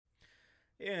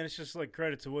Yeah, and it's just like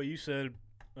credit to what you said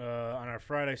on our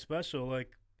Friday special.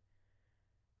 Like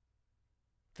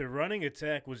the running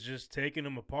attack was just taking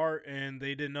them apart, and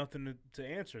they did nothing to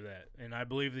answer that. And I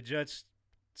believe the Jets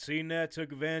seen that,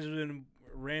 took advantage of it, and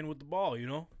ran with the ball. You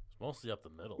know, It's mostly up the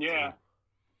middle. Yeah. Too.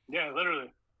 Yeah,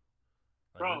 literally.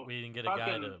 Like, Bro, we didn't get a guy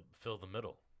fucking- to fill the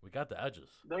middle. We got the edges.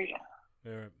 McDermott's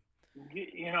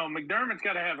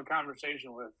got to have a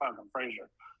conversation with fucking Frazier.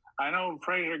 I know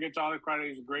Frazier gets all the credit.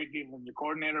 He's a great defensive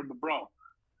coordinator, but bro,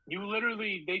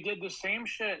 they did the same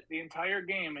shit the entire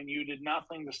game, and you did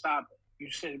nothing to stop it. You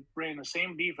ran the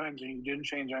same defense, and you didn't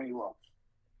change any looks.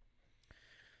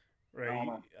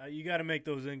 right? You got to make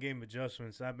those in-game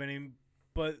adjustments. I mean,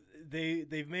 but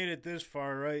they've made it this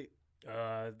far, right?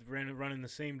 Running the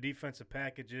same defensive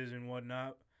packages and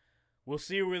whatnot. We'll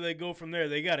see where they go from there.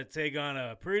 They got to take on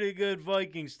a pretty good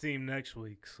Vikings team next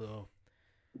week. So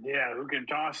yeah, who can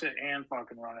toss it and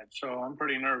fucking run it. So I'm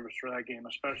pretty nervous for that game,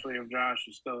 especially if Josh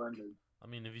is still injured. I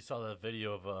mean, if you saw that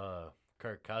video of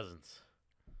Kirk Cousins.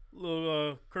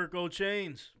 Little Kirk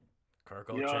O'Chains. Kirk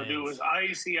O'Chains. Yo, dude was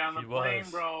icy on the plane,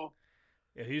 bro.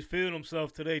 Yeah, he's feeling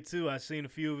himself today, too. I've seen a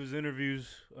few of his interviews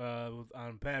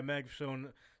on Pat McAfee show and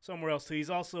somewhere else, too.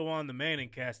 He's also on the Manning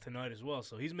cast tonight as well,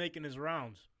 so he's making his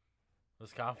rounds.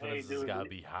 His confidence has got to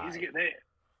be high.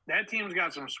 That team's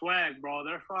got some swag, bro.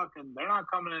 They're not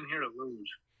coming in here to lose.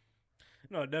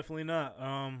 No, definitely not.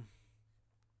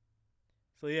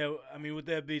 So, yeah, I mean, with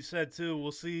that being said, too,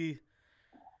 we'll see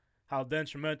how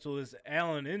detrimental this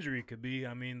Allen injury could be.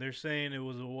 I mean, they're saying it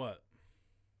was a what?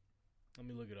 Let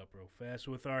me look it up real fast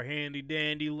with our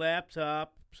handy-dandy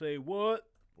laptop. Say what?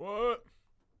 What?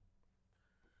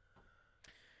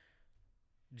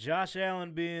 Josh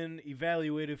Allen being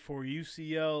evaluated for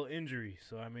UCL injury.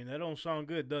 So, I mean, that don't sound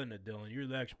good, doesn't it, Dylan? You're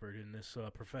the expert in this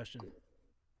profession.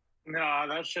 No,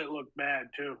 that shit looked bad,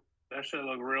 too. That shit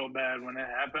looked real bad when it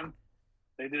happened.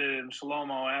 They did it in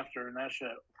slow-mo after, and that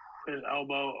shit, his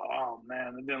elbow, oh,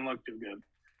 man, it didn't look too good.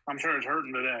 I'm sure it's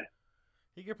hurting today.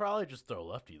 He could probably just throw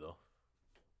lefty, though.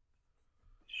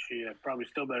 Shit, probably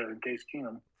still better than Case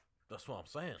Keenum. That's what I'm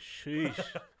saying. Sheesh.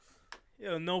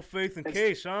 Yeah, no faith in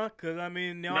Case, huh? Because, I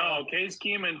mean... No, Case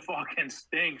Keenum fucking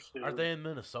stinks, dude. Are they in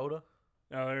Minnesota?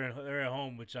 No, they're at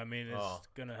home, which, I mean, is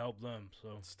going to help them.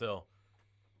 So still.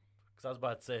 Because I was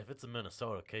about to say, if it's in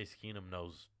Minnesota, Case Keenum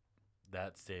knows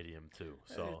that stadium, too.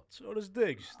 So does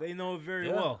Diggs. They know it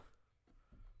very well.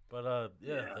 But,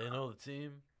 they know the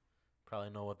team. Probably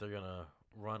know what they're going to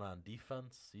run on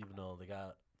defense, even though they got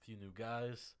a few new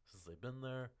guys since they've been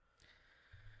there.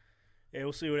 Yeah,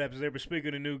 we'll see what happens there. But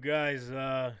speaking of new guys,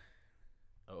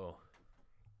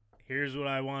 here's what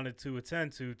I wanted to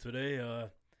attend to today.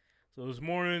 So this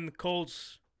morning, the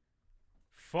Colts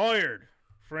fired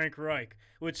Frank Reich,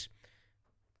 which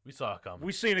we saw it coming.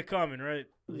 We seen it coming, right?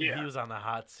 Yeah. He was on the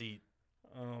hot seat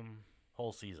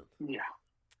whole season. Yeah.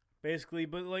 Basically,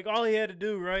 but like all he had to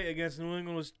do, right, against New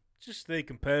England was just stay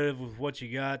competitive with what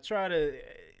you got. Try to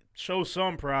show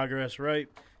some progress, right?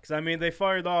 Because, I mean, they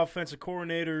fired the offensive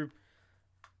coordinator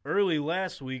early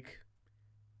last week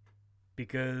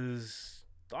because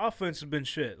the offense has been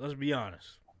shit. Let's be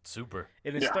honest. Super.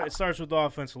 And it starts with the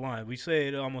offensive line. We say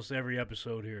it almost every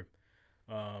episode here.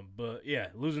 But, yeah,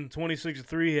 losing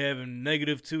 26-3, having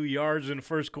 -2 yards in the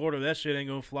first quarter, that shit ain't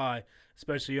going to fly,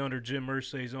 especially under Jim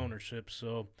Irsay's ownership.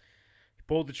 So he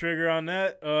pulled the trigger on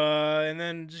that. And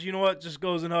then, you know what, just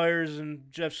goes and hires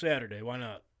Jeff Saturday. Why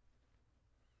not?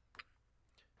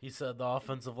 He said the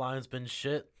offensive line's been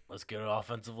shit. Let's get an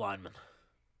offensive lineman.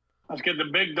 Let's get the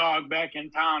big dog back in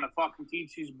town to fucking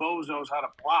teach these bozos how to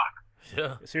block.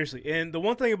 Yeah. Seriously. And the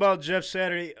one thing about Jeff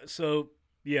Saturday, so,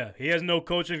 yeah, he has no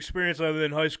coaching experience other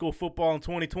than high school football in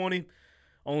 2020.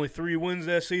 Only 3 wins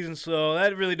that season, so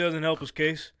that really doesn't help his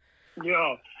case.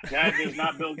 Yo, that does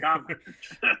not build confidence.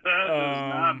 That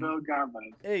does not build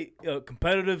confidence. Hey,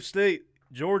 competitive state,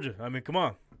 Georgia. I mean, come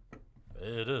on.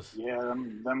 It is. Yeah,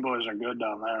 them boys are good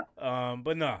down there.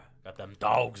 But nah. Got them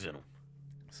dogs in them.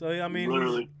 So, I mean,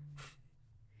 literally.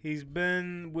 He's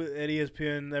been at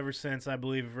ESPN ever since, I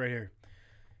believe, right here.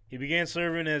 He began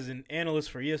serving as an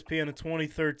analyst for ESPN in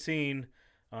 2013.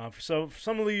 For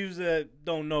some of you that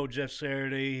don't know Jeff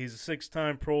Saturday, he's a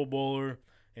 6-time Pro Bowler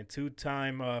and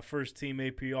 2-time first-team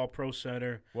AP All-Pro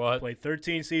center. What? Played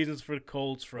 13 seasons for the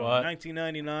Colts from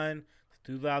 1999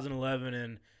 to 2011,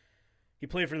 and he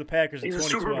played for the Packers in 2012.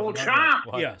 He's a Super Bowl champ.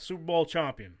 Yeah, Super Bowl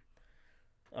champion.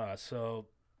 So,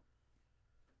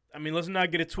 I mean, let's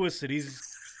not get it twisted. He's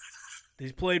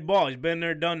played ball. He's been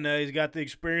there, done that. He's got the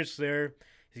experience there.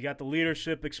 He's got the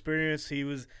leadership experience.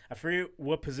 I forget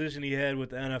what position he had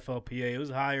with the NFLPA. It was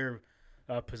a higher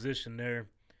position there.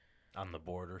 on the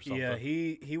board or something. Yeah,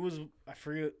 he was. I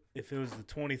forget if it was the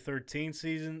 2013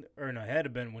 season or no, it had to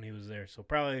been when he was there. So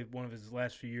probably one of his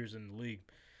last few years in the league.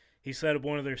 He set up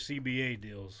one of their CBA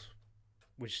deals,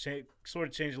 which sort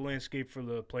of changed the landscape for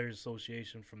the Players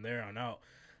Association from there on out.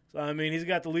 So I mean, he's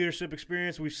got the leadership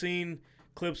experience. We've seen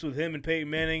clips with him and Peyton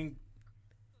Manning.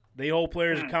 They hold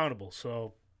players accountable.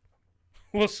 So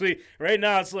we'll see. Right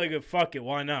now, it's like a fuck it,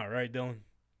 why not, right, Dylan?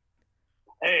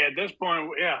 Hey, at this point,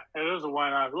 yeah, it is a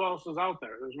why not. Who else is out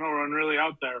there? There's no one really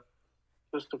out there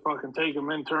just to fucking take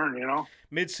them in turn, you know?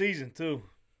 Mid-season, too.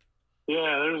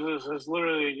 Yeah, there's this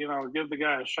literally, give the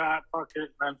guy a shot, fuck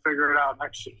it, and then figure it out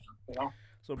next season, you know?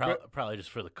 So Probably just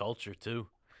for the culture, too.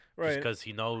 right. Just because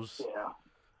he knows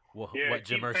what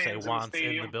Jim keep fans Irsay wants in the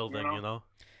stadium, building, you know?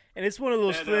 And it's one of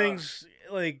those things,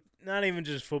 like, not even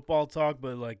just football talk,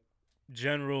 but, like,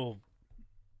 general,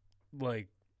 like,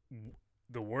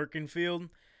 the working field.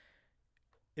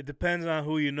 It depends on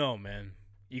who you know, man.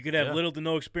 You could have little to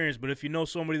no experience, but if you know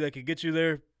somebody that could get you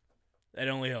there, that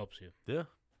only helps you. Yeah.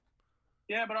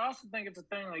 Yeah, but I also think it's a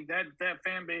thing like that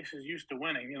fan base is used to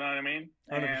winning, you know what I mean?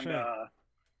 100%. And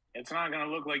it's not going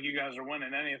to look like you guys are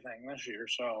winning anything this year,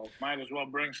 so might as well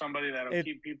bring somebody that'll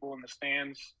keep people in the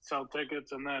stands, sell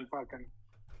tickets, and then fucking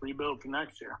rebuild for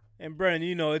next year. And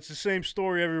Brennan, it's the same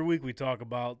story every week we talk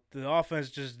about. The offense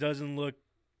just doesn't look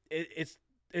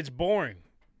it's boring.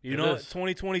 It is.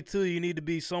 2022 you need to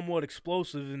be somewhat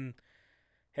explosive and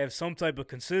have some type of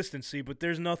consistency, but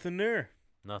there's nothing there.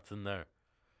 Nothing there.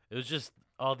 It was just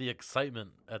all the excitement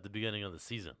at the beginning of the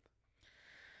season.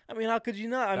 I mean, how could you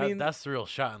not? That's the real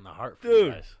shot in the heart for dude,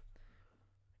 you guys.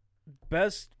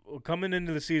 Best coming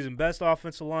into the season, best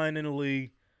offensive line in the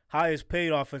league, highest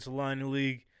paid offensive line in the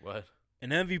league. What?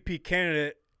 An MVP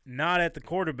candidate, not at the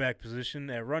quarterback position,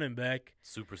 at running back.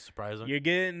 Super surprising. You're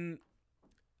getting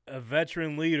a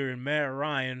veteran leader in Matt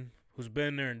Ryan, who's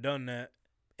been there and done that,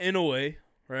 in a way,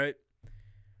 right?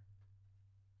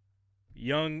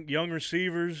 Young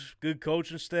receivers, good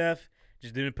coaching staff,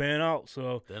 just didn't pan out.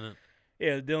 So Didn't.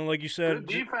 Yeah, Dylan, like you said,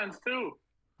 Good defense too.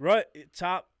 right?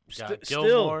 Top, Got still,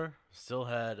 Gilmore. Still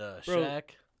had Bro. Shaq.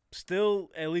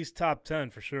 still at least top 10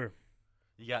 for sure.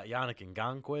 You got Yannick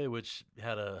Ngakoue, which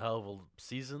had a hell of a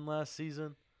season last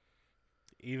season.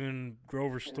 Even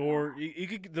Grover Store, you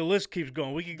could, the list keeps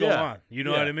going. We could go Yeah. on. You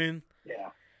know what I mean? Yeah.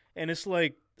 And it's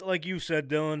like you said,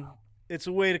 Dylan, it's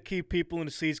a way to keep people in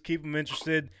the seats, keep them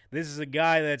interested. This is a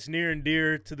guy that's near and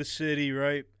dear to the city,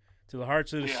 right? To the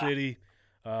hearts of the city.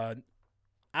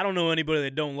 I don't know anybody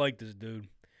that don't like this dude.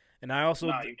 And I also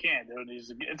No, you can't, dude.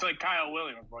 It's like Kyle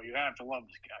Williams, bro. You have to love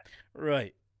this guy.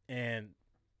 right. And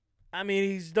I mean,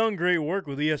 he's done great work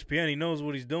with ESPN. He knows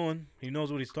what he's doing. He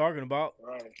knows what he's talking about.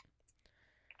 Right.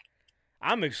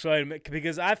 I'm excited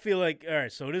because I feel like, all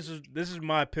right, so this is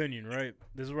my opinion, right?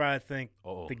 This is where I think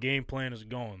the game plan is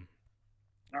going.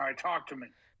 All right, talk to me.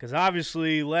 Because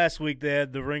obviously last week they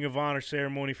had the Ring of Honor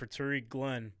ceremony for Tariq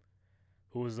Glenn,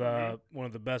 who was one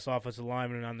of the best offensive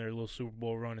linemen on their little Super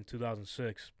Bowl run in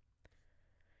 2006.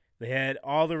 They had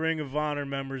all the Ring of Honor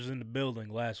members in the building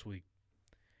last week.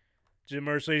 Jim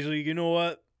Irsay's like, you know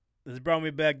what? This brought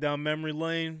me back down memory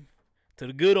lane to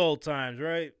the good old times,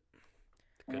 right?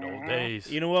 Good old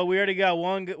days. You know what? We already got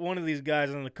one of these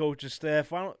guys on the coaching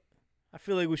staff. I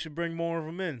feel like we should bring more of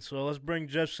them in. So let's bring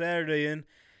Jeff Saturday in.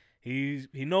 He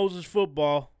knows his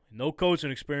football, no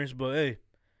coaching experience, but hey,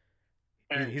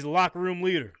 he's a locker room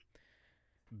leader.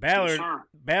 Ballard,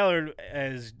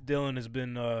 as Dylan has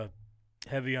been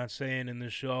heavy on saying in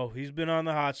this show, he's been on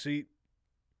the hot seat.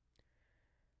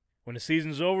 When the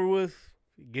season's over with,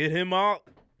 get him out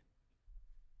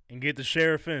and get the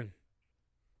sheriff in.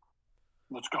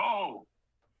 Let's go.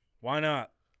 Why not?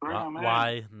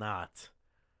 Why not?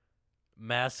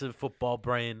 Massive football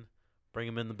brain. Bring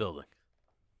him in the building.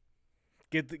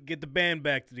 Get the band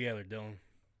back together, Dylan.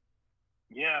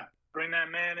 Yeah, bring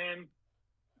that man in.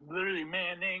 Literally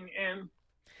Manning in.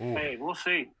 Ooh. Hey, we'll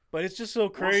see. But it's just so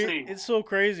crazy. We'll see. It's so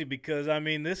crazy because I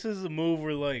mean, this is a move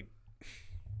where like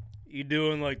you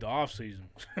do in like the off season.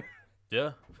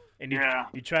 Yeah. And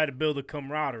you try to build a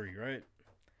camaraderie, right?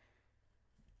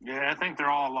 Yeah, I think they're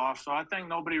all lost. So I think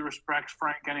nobody respects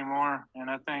Frank anymore, and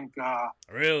I think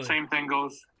Really? same thing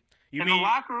goes You in mean the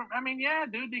locker room. I mean, yeah,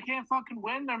 dude, they can't fucking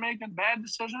win. They're making bad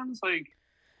decisions. Like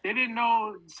they didn't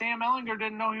know Sam Ellinger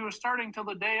didn't know he was starting till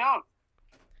the day of.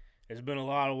 there's been a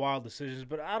lot of wild decisions,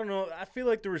 but I don't know. I feel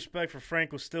like the respect for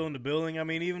Frank was still in the building. I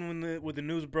mean, even when the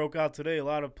news broke out today, a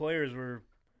lot of players were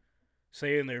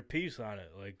saying their piece on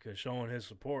it, like showing his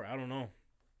support. I don't know.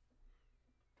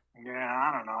 Yeah,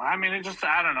 I don't know. I mean,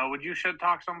 I don't know. Would you shit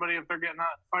talk somebody if they're getting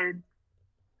fired?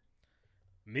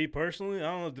 Me personally, I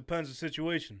don't know. It depends on the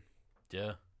situation.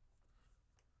 Yeah.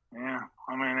 Yeah,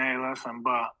 I mean, hey, listen,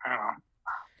 but I don't know.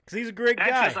 Because he's a great That's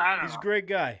guy. just- I don't He's a know. great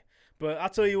guy. But I'll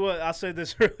tell you what, I said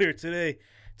this earlier today,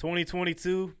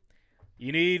 2022,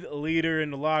 you need a leader in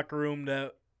the locker room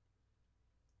that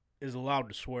is allowed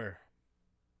to swear.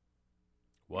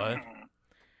 What?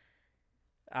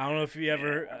 I don't know if you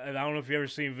ever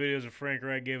seen videos of Frank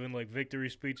Reich giving like victory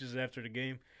speeches after the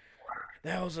game.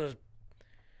 That was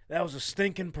a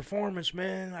stinking performance,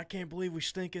 man. I can't believe we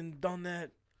stinking done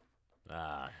that.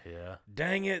 Yeah.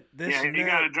 Dang it. This Yeah, and you that.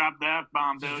 got to drop the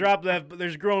F-bomb, dude. Just drop that. But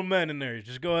there's grown men in there.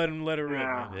 Just go ahead and let it rip,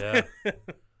 Yeah. man. Yeah.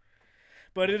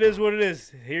 But it is what it is.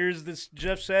 Here's this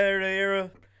Jeff Saturday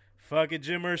era. Fuck it,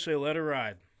 Jim Irsay, let it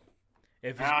ride.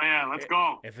 If it's, Hell yeah, let's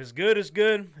go. if it's good, it's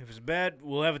good. If it's bad,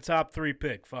 we'll have a top 3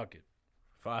 pick. Fuck it.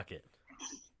 Fuck it.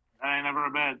 That ain't never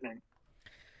a bad thing.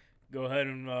 Go ahead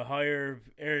and hire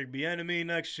Eric Bieniemy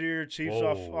next year, Chiefs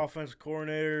Whoa. offensive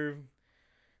coordinator.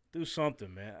 Do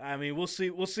something, man. I mean, we'll see.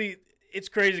 We'll see. It's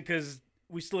crazy because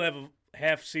we still have a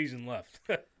half season left.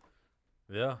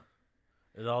 Yeah.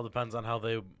 It all depends on how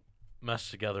they mesh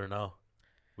together now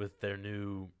with their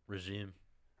new regime.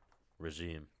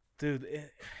 Dude,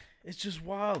 it's just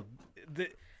wild.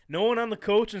 No one on the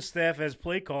coaching staff has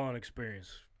play calling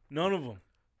experience. None of them.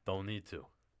 Don't need to.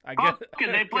 I Oh, guess.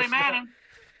 can they play guess not. Madden?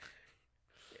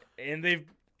 And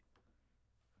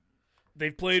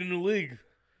they've played in the league.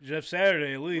 Jeff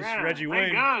Saturday, at least. Yeah, Reggie they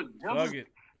Wayne. good. He'll Fuck just- it.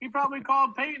 He probably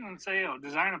called Peyton and say, "Yo,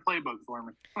 design a playbook for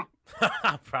me."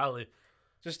 Probably.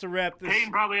 Just to wrap this.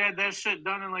 Peyton probably had that shit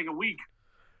done in like a week.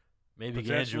 Maybe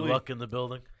get Andrew Potentially. Luck in the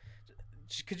building.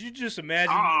 Could you just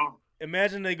imagine? Uh-oh.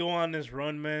 Imagine they go on this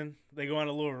run, man. They go on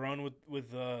a little run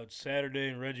with Saturday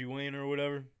and Reggie Wayne or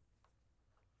whatever.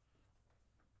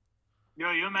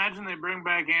 Yo, you imagine they bring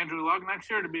back Andrew Luck next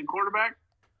year to be a quarterback?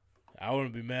 I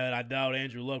wouldn't be mad. I doubt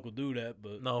Andrew Luck will do that,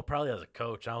 but No, probably as a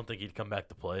coach. I don't think he'd come back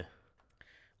to play.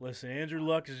 listen, Andrew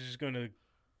Luck is just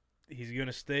he's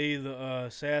gonna stay the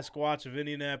Sasquatch of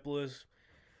Indianapolis.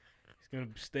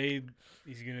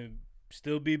 He's gonna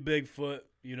still be Bigfoot,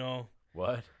 you know.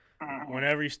 What?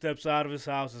 Whenever he steps out of his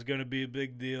house, it's gonna be a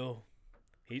big deal.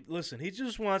 He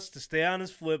just wants to stay on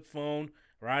his flip phone,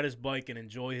 ride his bike, and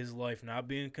enjoy his life, not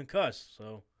being concussed.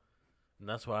 So, And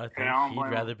that's why I think I don't he'd blame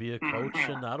him. rather be a coach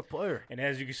and not a player. and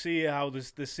as you can see how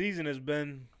this season has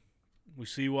been, we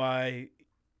see why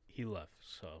he left.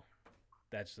 So,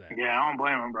 that's that. Yeah, I don't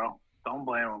blame him, bro. Don't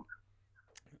blame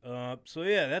him. So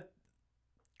yeah, that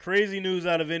crazy news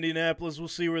out of Indianapolis. We'll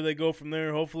see where they go from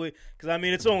there. Hopefully, because I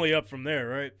mean it's only up from there,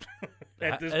 right?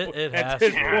 It has at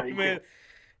this to. point, man.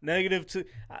 -2.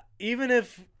 Even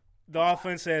if the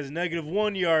offense has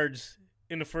 -1 yards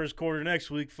in the first quarter next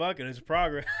week, fuck it, it's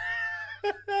progress.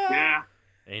 Yeah.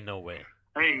 Ain't no way.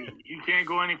 Hey, you can't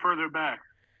go any further back.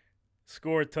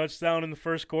 Score a touchdown in the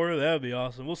first quarter, that would be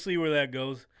awesome. We'll see where that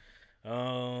goes.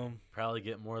 Probably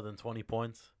get more than 20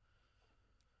 points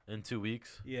in 2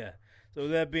 weeks. Yeah. So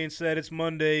with that being said, it's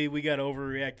Monday. We got to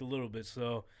overreact a little bit.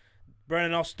 So,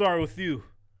 Brennan, I'll start with you.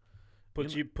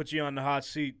 Put you on the hot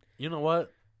seat. You know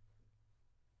what?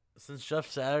 Since Jeff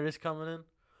Saturday's coming in,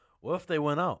 what if they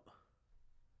went out?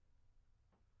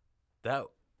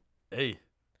 Hey,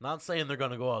 not saying they're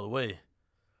gonna go all the way,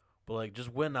 but like just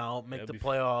win out, make That'd the be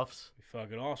playoffs. Be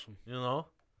fucking awesome. You know,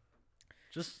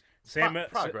 just Progress.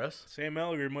 progress. Sam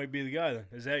Ellinger might be the guy then.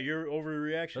 Is that your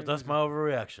overreaction? That's my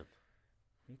overreaction.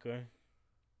 Okay.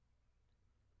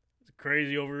 It's a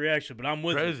crazy overreaction, but I'm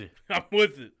with Crazy. it. I'm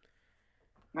with it.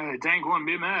 Hey, Tank wouldn't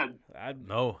be mad.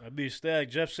 No. I'd be ecstatic.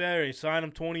 Jeff Saturday, sign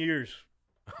him 20 years.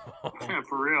 Yeah,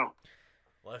 for real.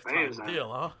 Lifetime Is that-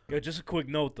 deal, huh? Yeah, just a quick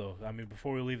note, though. I mean,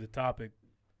 before we leave the topic,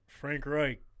 Frank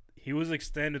Reich, he was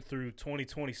extended through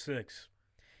 2026.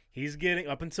 He's getting,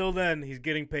 up until then, he's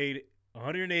getting paid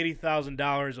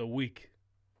 $180,000 a week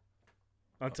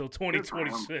until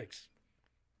 2026.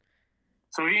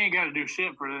 So he ain't got to do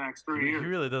shit for the next 3 He years.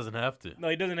 really doesn't have to. No,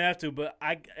 he doesn't have to, but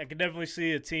I could definitely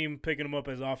see a team picking him up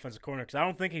as offensive corner because I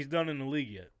don't think he's done in the league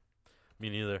yet. Me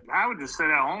neither. I would just sit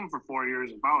at home for 4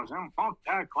 years if I was him. Fuck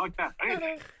that, collect that pay.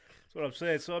 That's what I'm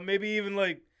saying. So maybe even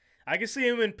like, I could see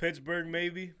him in Pittsburgh,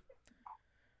 maybe.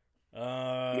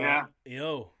 Yeah.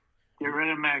 Yo, Get rid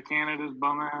of Matt Canada's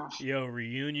bum ass.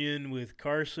 reunion with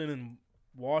Carson and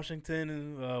Washington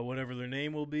and whatever their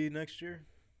name will be next year.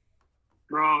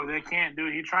 Bro, they can't do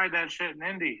it. He tried that shit in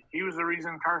Indy. He was the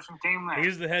reason Carson came there.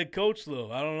 He's the head coach, though.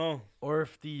 I don't know. Or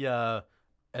if the,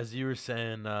 as you were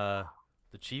saying, the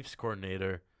Chiefs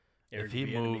coordinator, if he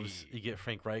moves, you get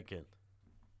Frank Reich in.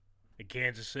 in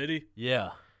Kansas City.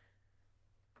 Yeah.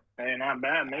 Hey, not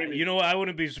bad, maybe. You know what? I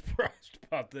wouldn't be surprised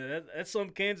about that. That's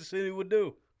something Kansas City would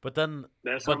do. But then,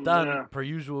 That's per something,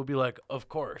 usual, will be like, of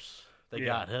course, they Yeah.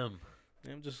 got him.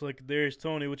 I'm just like Darius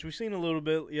Toney, which we seen a little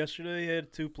bit yesterday. He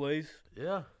had 2 plays.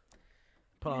 Yeah.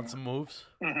 Put on some moves.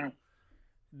 Mm-hmm.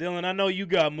 Dylan, I know you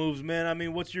got moves, man. I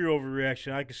mean, what's your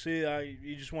overreaction? I can see it.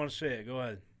 You just want to say it. Go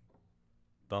ahead.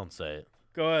 Don't say it.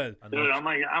 Go ahead. Dude, I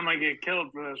might get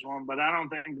killed for this one, but I don't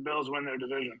think the Bills win their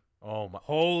division. Oh my!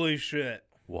 Holy shit!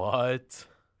 What?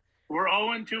 We're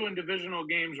 0-2 in divisional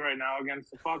games right now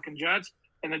against the fucking Jets,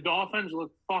 and the Dolphins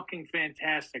look fucking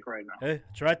fantastic right now. Hey,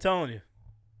 try telling you.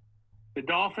 The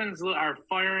Dolphins are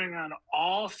firing on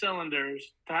all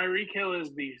cylinders. Tyreek Hill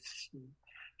is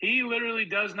he literally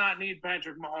does not need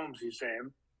Patrick Mahomes, he's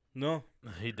saying. No.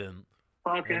 He didn't.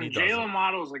 Fucking Jalen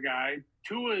Waddle's a guy.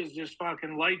 Tua is just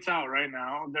fucking lights out right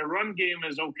now. Their run game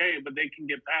is okay, but they can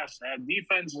get past that.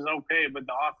 Defense is okay, but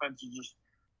the offense is just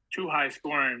too high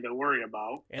scoring to worry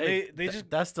about. And Hey, they just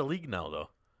that's the league now, though.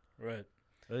 right.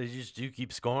 You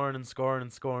keep scoring and scoring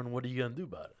and scoring. What are you gonna do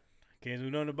about it? Can't do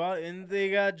nothing about it. And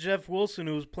they got Jeff Wilson,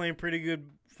 who was playing pretty good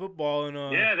football in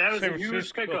Yeah, that was San a huge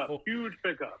Francisco. pickup. Huge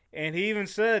pickup. And he even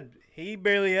said he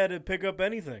barely had to pick up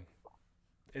anything.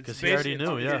 Because he already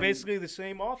knew, yeah. It's basically the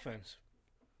same offense.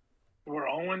 We're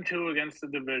 0-2 against the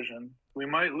division. We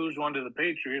might lose one to the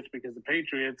Patriots because the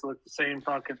Patriots look the same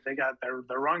fucking. They got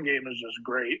their run game is just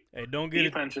great. Hey, don't get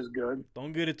Defense is good.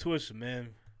 Don't get it twisted,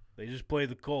 man. They just played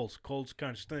the Colts. Colts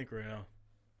kind of stink right now.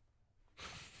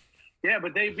 Yeah,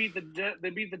 but they beat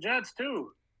the Jets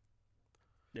too.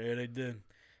 Yeah, they did.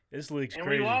 This league's And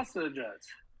crazy. we lost to the Jets.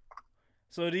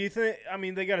 So do you think? I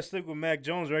mean, they got to stick with Mac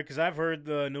Jones, right? Because I've heard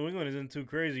New England isn't too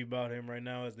crazy about him right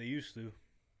now as they used to.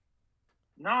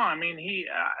 No, I mean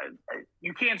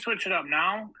you can't switch it up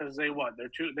now because they won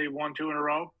 2 in a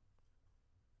row.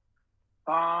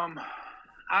 I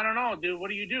don't know, dude. What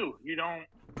do? You don't.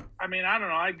 I mean, I don't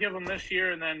know. I'd give them this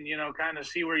year and then kind of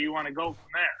see where you want to go from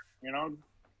there.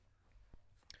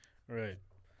 Right.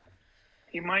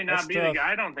 He might not That's be tough. the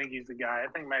guy. I don't think he's the guy.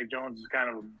 I think Mac Jones is kind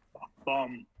of a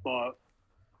bum, but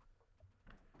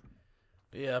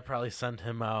Yeah, probably send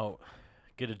him out,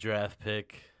 get a draft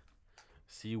pick,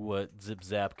 see what Zip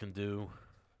Zap can do.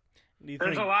 Do you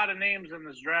there's think? a lot of names in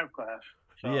this draft class.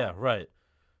 So. Yeah, right.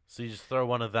 So you just throw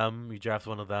one of them, you draft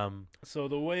one of them. So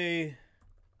the way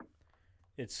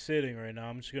it's sitting right now,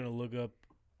 I'm just gonna look up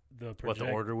the What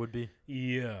the order would be?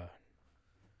 Yeah.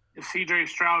 Is C.J.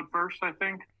 Stroud first, I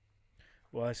think?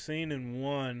 Well, I seen in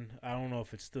one. I don't know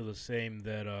if it's still the same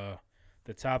that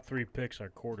the top 3 picks are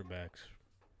quarterbacks.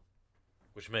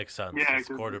 Which makes sense. Yeah, It's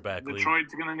quarterback league.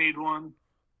 Detroit's going to need one.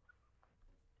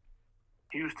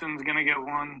 Houston's going to get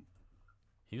one.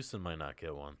 Houston might not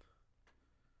get one.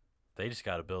 They just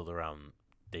got to build around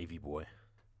Davy Boy.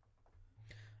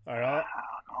 All right.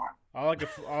 I don't know.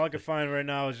 All I can find right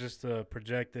now is just the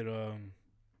projected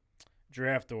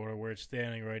draft order where it's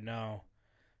standing right now.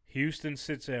 Houston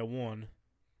sits at 1.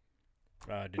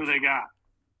 Who they got?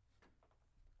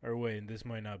 Or wait, this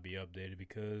might not be updated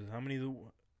because how many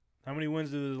wins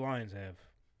do the Lions have?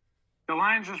 The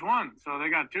Lions just won, so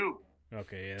they got 2.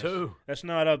 Okay, yeah. 2. That's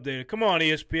not updated. Come on,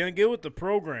 ESPN, get with the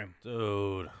program.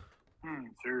 Dude.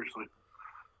 Seriously.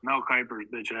 Mel Kiper's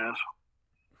bitch ass.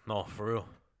 No, for real.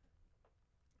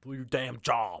 Do your damn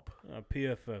job.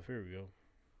 PFF, here we go.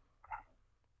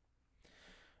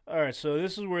 All right, so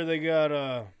this is where they got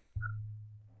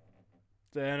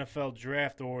the NFL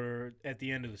draft order at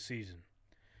the end of the season.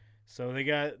 So they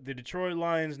got the Detroit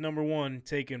Lions, number 1,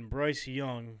 taking Bryce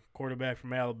Young, quarterback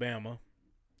from Alabama.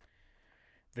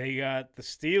 They got the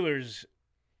Steelers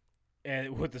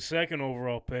with the 2nd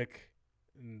overall pick.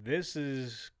 This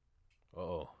is...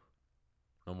 Uh-oh.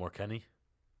 No more Kenny?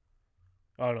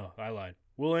 Oh, no, I lied.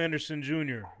 Will Anderson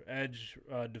Jr., edge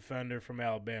defender from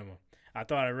Alabama. I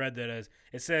thought I read that as...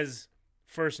 It says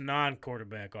first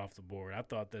non-quarterback off the board. I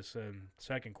thought that said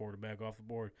second quarterback off the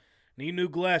board. Need new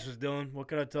glasses, Dylan. What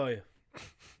can I tell you?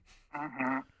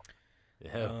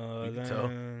 Yeah, you can tell.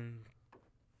 Then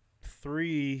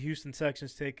 3, Houston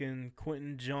Texans taking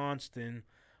Quentin Johnston,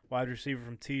 wide receiver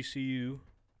from TCU.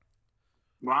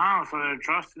 Wow, so they're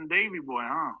trusting Davy Boy,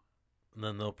 huh? And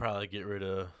then they'll probably get rid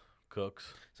of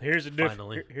Cooks. So here's a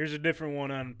Finally. here's a different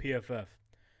one on PFF.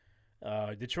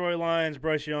 Detroit Lions,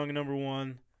 Bryce Young, number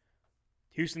 1.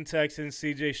 Houston Texans,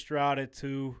 C.J. Stroud at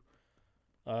 2.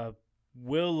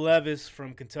 Will Levis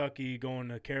from Kentucky going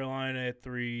to Carolina at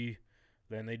 3.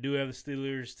 Then they do have the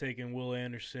Steelers taking Will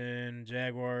Anderson,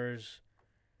 Jaguars.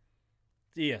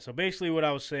 Yeah, so basically what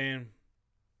I was saying,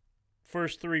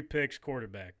 first 3 picks,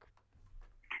 quarterback.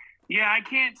 Yeah, I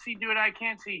can't see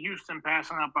Houston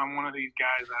passing up on one of these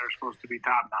guys that are supposed to be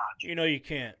top notch. You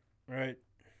can't, right?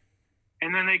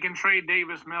 And then they can trade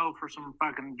Davis Mill for some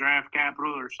fucking draft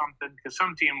capital or something because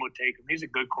some team would take him. He's a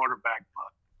good quarterback,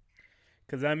 but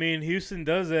Because, I mean, Houston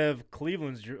does have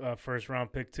Cleveland's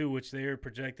first-round pick, too, which they are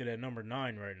projected at number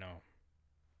 9 right now.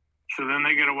 So then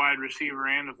they get a wide receiver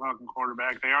and a fucking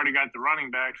quarterback. They already got the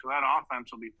running back, so that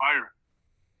offense will be fire.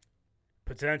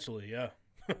 Potentially, yeah.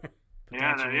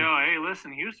 Yeah, hey,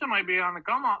 listen, Houston might be on the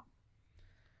come-up.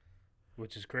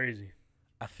 Which is crazy.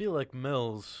 I feel like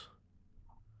Mills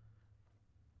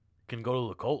can go to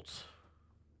the Colts.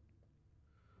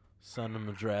 Send him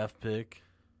a draft pick.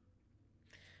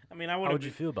 I mean, How would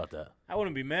you feel about that? I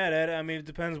wouldn't be mad at it. I mean, it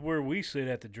depends where we sit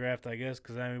at the draft, I guess.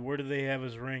 Because, I mean, where do they have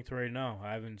us ranked right now?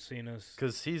 I haven't seen us.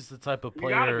 Because he's the type of You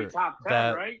gotta player be top 10,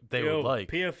 that right? they would like.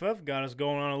 PFF got us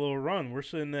going on a little run. We're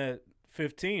sitting at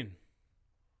 15.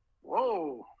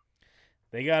 Whoa.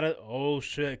 They got it. Oh,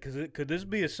 shit. Could this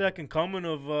be a second coming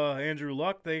of Andrew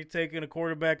Luck? They taking a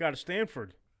quarterback out of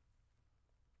Stanford.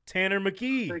 Tanner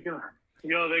McKee. They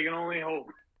can only hope.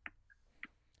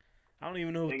 I don't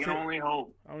even know They can only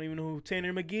hope. I don't even know who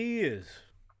Tanner McGee is.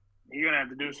 You're going to have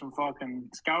to do some fucking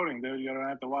scouting, dude. You're going to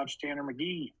have to watch Tanner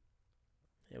McGee.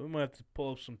 Yeah, we might have to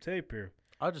pull up some tape here.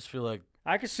 I just feel like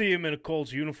I could see him in a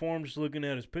Colts uniform just looking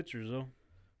at his pictures, though.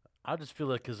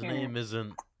 his name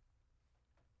isn't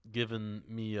giving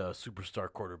me a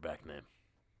superstar quarterback name.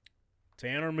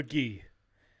 Tanner McGee.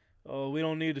 Oh, we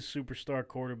don't need a superstar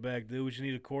quarterback, dude. We just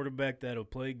need a quarterback that'll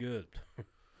play good.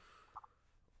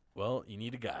 Well, you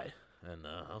need a guy, and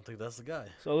I don't think that's the guy.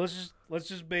 So let's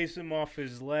just base him off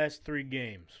his last 3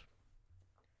 games.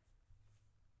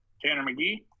 Tanner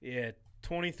McGee? Yeah,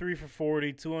 23 for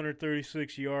 40,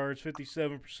 236 yards,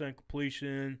 57%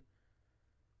 completion.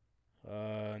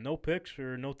 No picks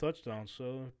or no touchdowns,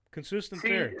 so consistent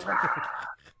there.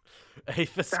 Hey,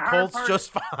 fits the hard Colts part-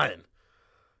 just fine.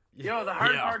 Yo, the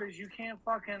hard part is you can't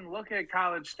fucking look at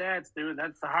college stats, dude.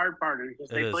 That's the hard part because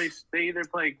they either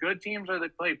play good teams or they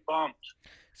play bumps.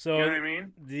 So You know what I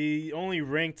mean? the only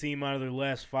ranked team out of their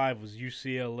last 5 was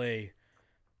UCLA.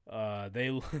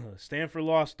 Stanford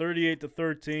lost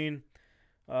 38-13.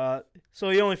 So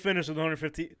he only finished with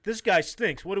 150. This guy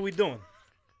stinks. What are we doing?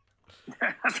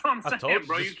 That's what I'm I told saying, you,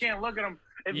 bro. just- You can't look at him.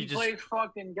 If you he just- plays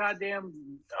fucking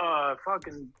goddamn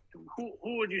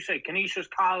who would you say? Canisius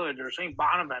College or St.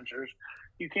 Bonaventure's,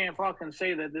 you can't fucking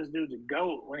say that this dude's a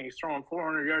goat when he's throwing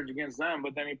 400 yards against them,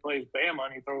 but then he plays Bama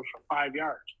and he throws for 5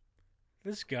 yards.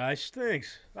 This guy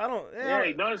stinks. Yeah,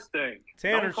 he does stink.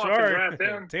 Tanner, Don't fucking sorry. draft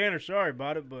him. Tanner, sorry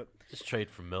about it, but Just trade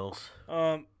for Mills.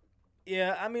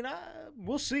 yeah, I mean,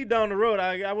 we'll see down the road.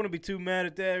 I wouldn't be too mad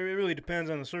at that. It really depends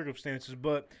on the circumstances.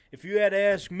 But if you had to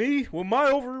ask me what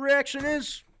my overreaction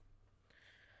is,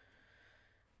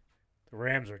 the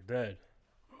Rams are dead.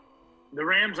 The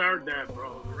Rams are dead,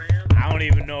 bro. The Rams. I don't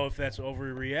even know if that's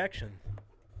overreaction.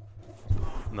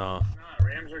 No. Nah,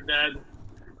 Rams are dead.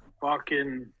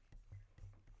 Fucking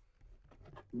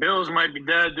Bills might be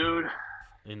dead, dude.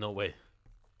 Ain't no way.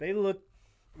 The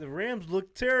Rams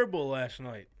looked terrible last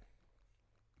night.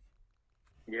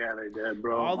 Yeah, they did,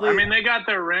 bro. All I mean, they got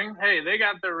their ring. Hey, they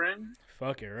got their ring.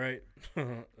 Fuck it, right?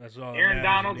 That's all. that Aaron matters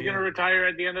Donald's in the going to end. retire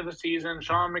at the end of the season.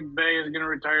 Sean McVay is going to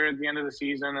retire at the end of the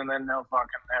season, and then they'll fucking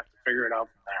have to figure it out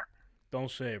from there.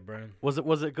 Don't say it, Brennan. Was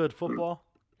it good football?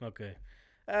 Okay.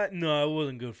 No, it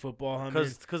wasn't good football. I mean,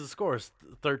 Because the score is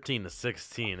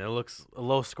 13-16. It looks a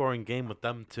low scoring game with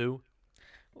them too.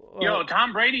 Yo,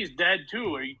 Tom Brady's dead,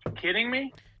 too. Are you kidding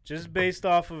me? just based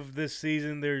off of this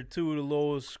season, they're 2 of the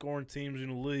lowest scoring teams in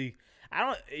the league.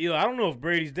 I don't know if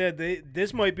Brady's dead.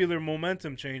 This might be their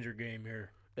momentum changer game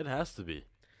here It has to be.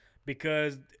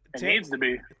 because It needs to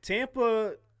be.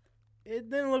 Tampa, it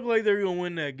didn't look like they were going to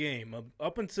win that game.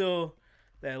 Up until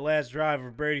that last drive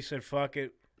where Brady said, fuck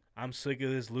it, I'm sick of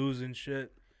this losing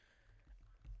shit.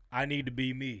 I need to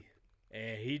be me.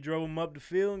 And he drove him up the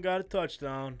field and got a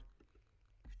touchdown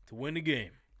to win the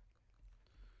game.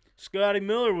 Scotty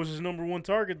Miller was his number 1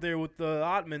 target there with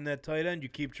Ottman, that tight end you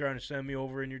keep trying to send me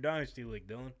over in your Dynasty League,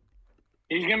 Dylan.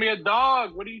 He's going to be a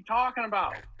dog. What are you talking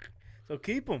about? So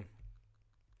keep him.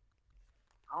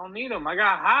 I don't need him. I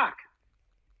got Hawk.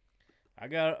 I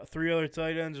got 3 other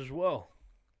tight ends as well.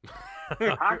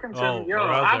 Hawkinson,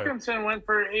 brother. Hawkinson went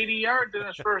for 80 yards in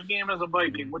his first game as a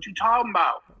Viking. What you talking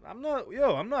about? I'm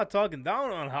not talking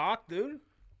down on Hawk, dude.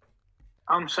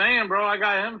 I'm saying, bro, I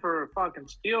got him for a fucking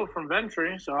steal from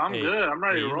Ventry, so I'm Hey, good. I'm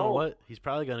ready hey, to you roll. know what? He's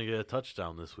probably going to get a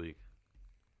touchdown this week.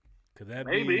 Could that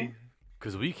Maybe. be?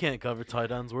 Because we can't cover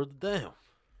tight ends worth a damn.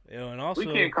 And also,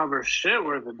 We can't cover shit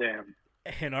worth a damn.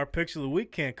 and our picks of the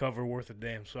week can't cover worth a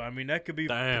damn. So I mean, that could be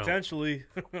Damn. potentially.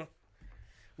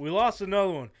 We lost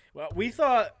another one. Well, we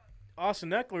thought Austin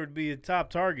Eckler would be a top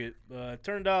target.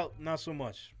 Turned out not so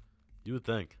much. You would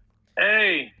think.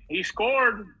 Hey, he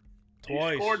scored.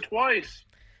 Twice. He scored twice.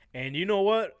 And you know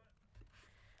what?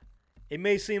 it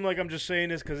may seem like I'm just saying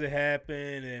this because it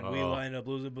happened and we Uh-oh. lined up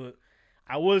losing, but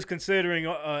I was considering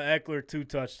Eckler 2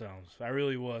 touchdowns. I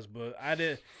really was, but I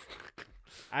didn't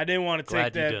want to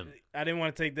take Glad you that. didn't. I didn't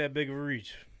want to take that big of a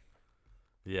reach.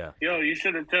 Yeah. Yo, you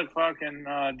should have took fucking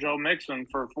Joe Mixon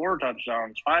for 4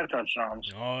 touchdowns, 5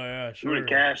 touchdowns. Oh yeah, You sure. would have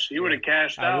cashed. You would have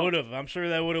cashed I out. would have. I'm sure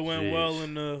that would have went well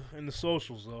Jeez. in the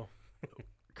socials though.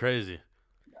 Crazy.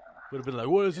 Would have been like,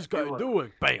 what is this guy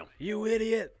doing? Bam. You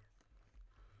idiot.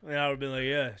 And I would have been like,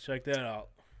 yeah, check that out.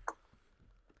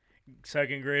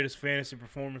 Second greatest fantasy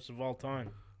performance of all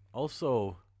time.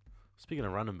 Also, speaking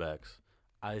of running backs,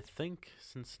 I think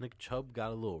since Nick Chubb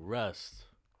got a little rest,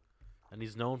 and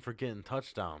he's known for getting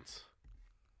touchdowns.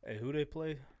 Hey, who they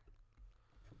play?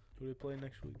 Who they play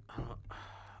next week?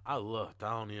 I looked. I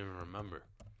don't even remember.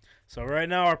 So right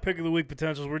now, our pick of the week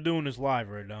potentials. We're doing this live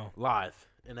right now Live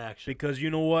in action. because you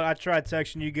know what? I tried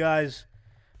texting you guys.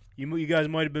 You guys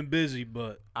might have been busy,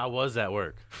 but I was at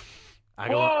work. I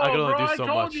Whoa, can only bro, do so I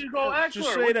told much. you to go Eckler.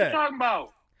 Just say what that. you talking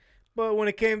about? when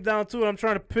it came down to it, I'm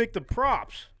trying to pick the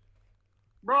props.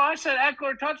 Bro, I said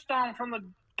Eckler touchdown from the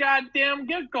goddamn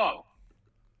get-go.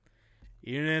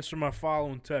 You didn't answer my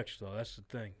following text though. That's the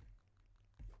thing.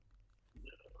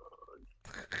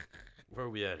 Where are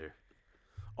we at here?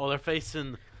 Oh, they're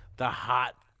facing the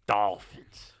hot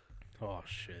Dolphins. Oh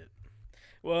shit.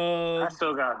 Well,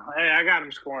 I got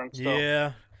him scoring still.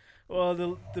 yeah. Well,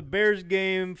 the Bears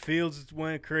game, Fields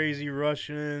went crazy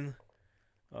rushing.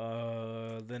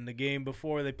 Then the game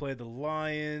before they played the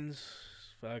Lions,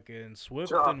 fucking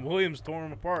Swift and Williams tore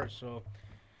them apart. So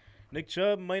Nick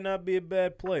Chubb might not be a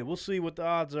bad play. We'll see what the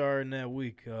odds are in that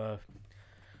week.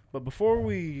 But before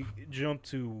we jump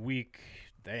to week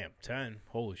 10,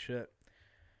 holy shit.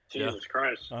 Jesus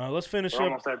Christ. Let's finish We're up.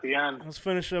 almost at the end. Let's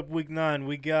finish up week 9.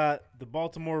 We got the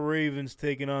Baltimore Ravens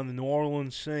taking on the New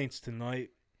Orleans Saints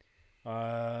tonight.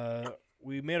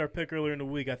 We made our pick earlier in the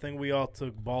week. I think we all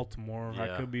took Baltimore. Yeah.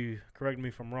 I could be, correct me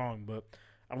if I'm wrong, but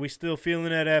are we still feeling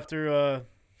that after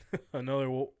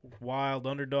another wild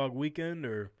underdog weekend?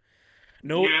 Or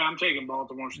no? Yeah, I'm taking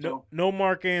Baltimore still. No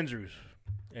Mark Andrews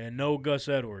and no Gus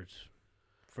Edwards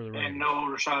for the Ravens. And no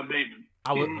Rashad Bateman.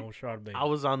 No Shard Bateman. I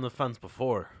was on the fence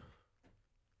before.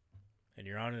 And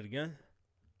you're on it again?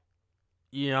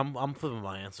 Yeah, I'm flipping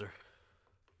my answer.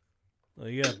 Well,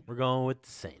 you got We're going with the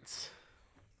Saints.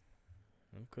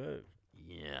 okay.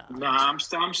 Yeah. Nah,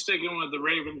 I'm sticking with the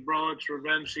Ravens, bro. It's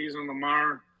revenge season.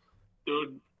 Lamar,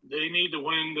 dude, they need to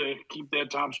win to keep that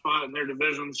top spot in their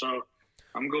division. So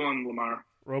I'm going Lamar.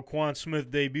 Roquan Smith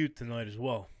debuted tonight as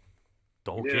well.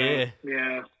 Okay.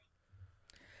 Yeah.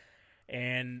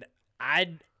 And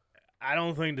I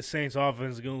don't think the Saints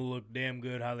offense is going to look damn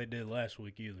good how they did last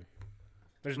week either.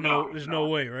 There's no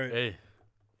way, right? Hey.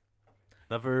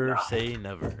 Never say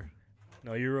never.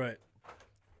 No, you're right.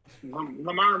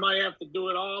 Lamar might have to do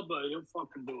it all, but he'll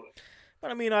fucking do it.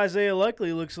 But I mean, Isaiah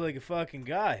Likely looks like a fucking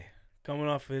guy coming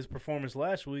off of his performance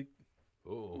last week.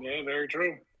 Ooh. Yeah, very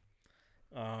true.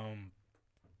 I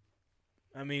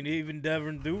mean, even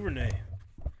Devin Duvernay,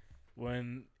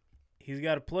 when he's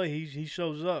got to play, he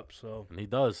shows up. So And he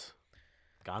does.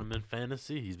 Got him in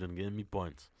fantasy. He's been getting me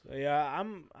points. yeah,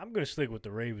 I'm gonna stick with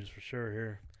the Ravens for sure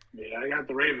here. Yeah, I got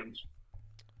the Ravens.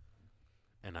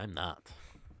 And I'm not.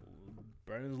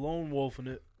 Brennan's lone wolfing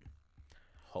it.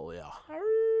 Oh, yeah.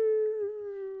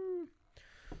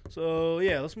 So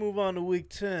yeah, let's move on to week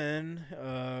 10.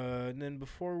 And then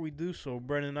before we do so,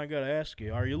 Brennan, I gotta ask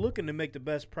you: are you looking to make the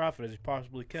best profit as you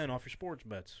possibly can off your sports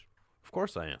bets? Of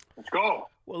course I am. Let's go.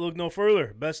 Well, look no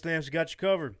further. BetStamp's got you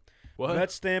covered. What?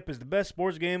 BetStamp is the best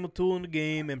sports gambling tool in the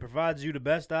game and provides you the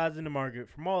best odds in the market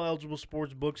from all eligible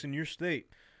sports books in your state.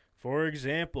 For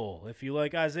example, if you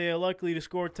like Isaiah Likely to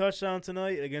score a touchdown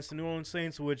tonight against the New Orleans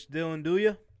Saints, which Dylan, do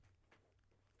you?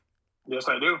 Yes,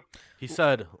 I do. He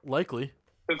said likely.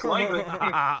 It's likely.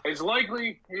 It's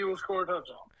likely he will score a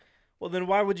touchdown. Well, then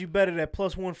why would you bet it at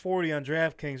plus 140 on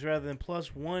DraftKings rather than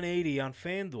plus 180 on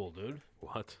FanDuel, dude?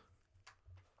 What?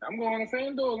 I'm going to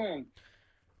FanDuel then.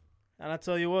 And I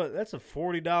tell you what, that's a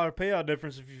 $40 payout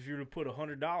difference if you were to put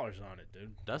 $100 on it,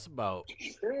 dude. That's about.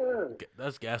 Sure.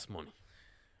 That's gas money.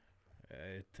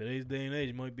 Today's day and age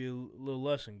it might be a little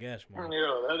less than gas money.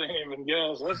 Yeah, that ain't even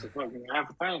gas. That's a fucking half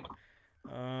a tank.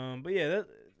 But yeah,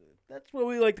 that's what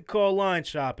we like to call line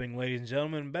shopping, ladies and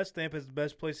gentlemen. BetStamp is the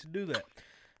best place to do that.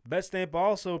 BetStamp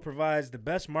also provides the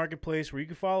best marketplace where you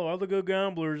can follow other good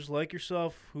gamblers like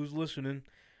yourself who's listening,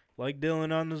 like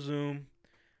Dylan on the Zoom,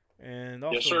 and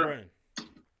also Yes, sir.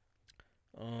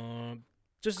 Brennan.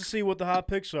 Just to see what the hot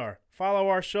picks are. Follow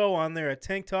our show on there at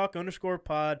Tank Talk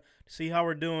 _pod to see how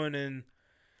we're doing. And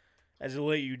as of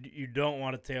late, you don't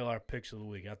want to tail our picks of the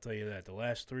week. I'll tell you that. The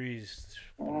last three's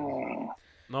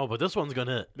No, but this one's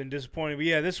gonna hit. been disappointing. But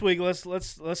yeah, this week let's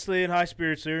stay in high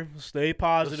spirits here. Stay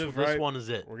positive. This right? one is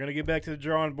it. We're gonna get back to the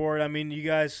drawing board. I mean, you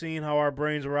guys seen how our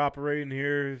brains are operating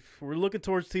here. If we're looking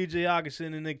towards T.J.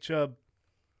 Hockenson and Nick Chubb.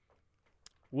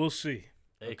 We'll see.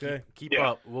 Hey, Okay. keep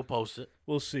up. We'll post it.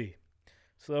 We'll see.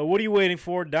 So what are you waiting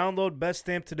for? Download Best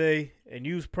Stamp today and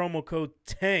use promo code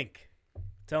TANK.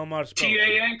 Tell them how to spell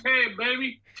it. TANK,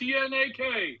 baby.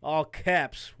 TNAK. All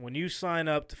caps when you sign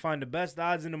up to find the best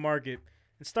odds in the market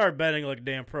and start betting like a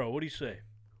damn pro. What do you say?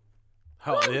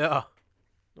 Hell yeah.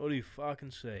 What do you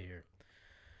fucking say here?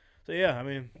 So yeah, I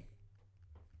mean,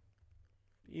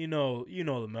 you know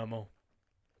the memo.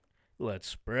 Let's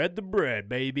spread the bread,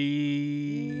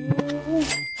 baby.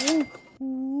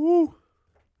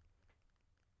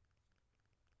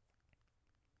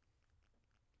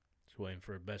 Just waiting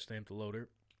for a Best Stamp to load her.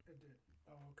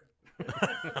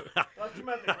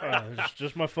 It's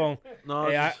just my phone. No,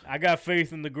 Hey, I got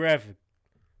faith in the graphic.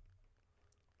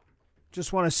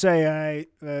 Just want to say,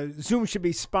 Zoom should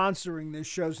be sponsoring this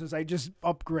show since I just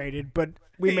upgraded, but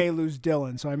we may lose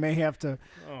Dylan, so I may have to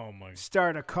Oh my!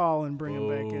 start a call and bring him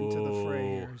back into the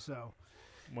fray here. So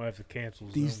Might have to cancel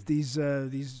these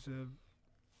Zoom.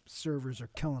 servers are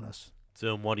killing us.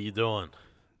 Tim, what are you doing?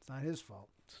 It's not his fault.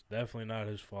 It's definitely not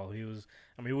his fault.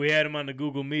 We had him on the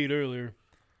Google Meet earlier.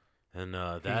 And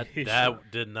that He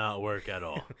did not work at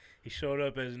all. He showed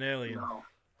up as an alien No.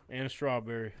 and a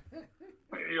strawberry.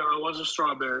 Yeah, it was a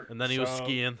strawberry. And then he was So-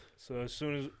 skiing. So as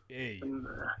soon as And,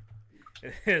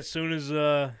 as soon as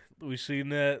we seen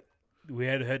that, we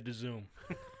had to head to Zoom.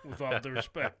 With all due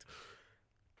respect.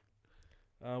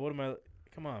 What am I?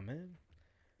 Come on, man.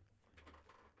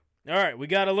 All right, we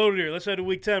got it loaded here. Let's head to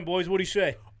Week 10, boys. What do you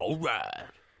say? All right.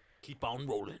 Keep on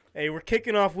rolling. Hey, we're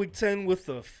kicking off Week 10 with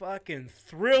a fucking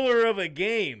thriller of a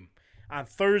game on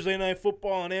Thursday Night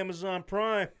Football on Amazon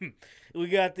Prime. We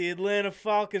got the Atlanta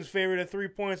Falcons favored at 3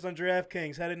 points on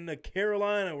DraftKings, heading to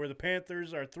Carolina, where the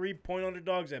Panthers are 3-point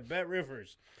underdogs at Bet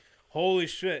Rivers. Holy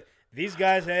shit. These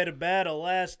guys had a battle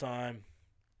last time.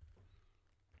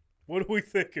 What are we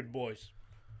thinking, boys?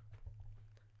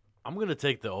 I'm going to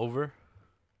take the over.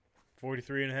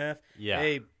 43.5? Yeah.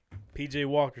 Hey, P.J.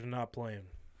 Walker's not playing.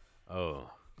 Oh.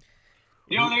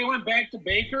 they went back to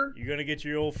Baker. You're going to get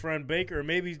your old friend Baker or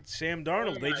maybe Sam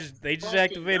Darnold. Oh They my just fucking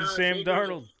activated God, Sam Baker's a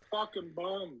Darnold. Fucking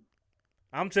bum.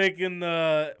 I'm taking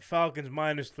the Falcons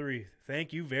 -3.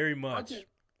 Thank you very much.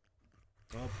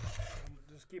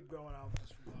 Just keep going. I'll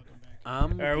just log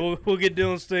him back. All right, we'll get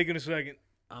Dylan's take in a second.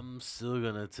 I'm still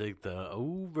going to take the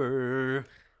over.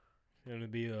 Going to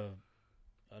be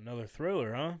another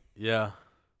thriller, huh? Yeah.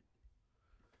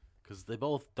 Because they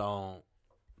both don't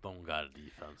got a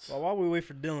defense. Well, while we wait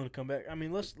for Dylan to come back, I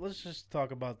mean, let's just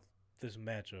talk about this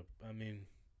matchup. I mean,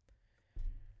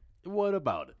 What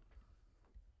about it?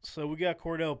 so we got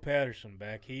Cordell Patterson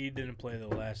back. He didn't play the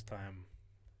last time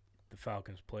the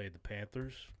Falcons played the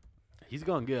Panthers. He's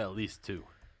going to get at least 2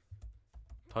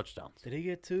 touchdowns. Did he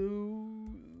get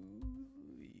 2?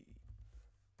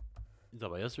 You talking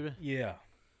about yesterday? Yeah.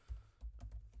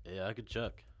 Yeah, I could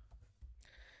check.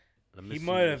 Let me He see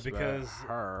might have this because right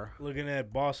her. looking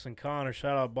at Boston Connor,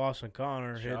 shout out Boston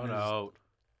Connor, hitting Shout his out.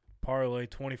 parlay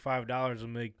 $25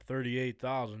 and make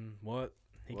 $38,000. What?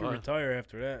 He can What? retire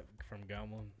after that from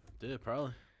gambling. Did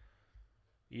probably.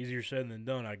 Easier said than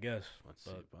done, I guess. Let's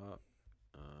see, But- Bob.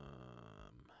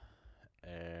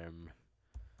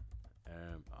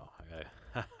 Oh,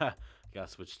 I got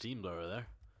to switch teams over there.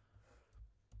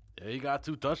 Yeah, he got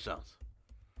 2 touchdowns.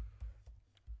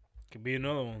 Could be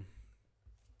another one.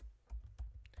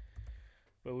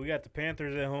 But we got the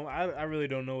Panthers at home. I really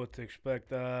don't know what to expect.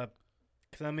 'Cause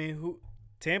I mean,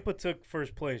 Tampa took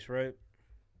first place, right?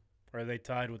 Or are they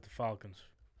tied with the Falcons?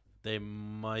 They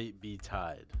might be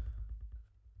tied.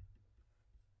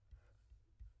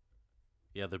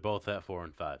 Yeah, they're both at 4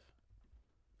 and 5.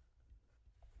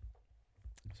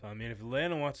 So I mean, if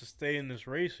Atlanta wants to stay in this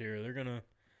race here, they're gonna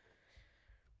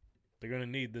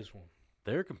need this one.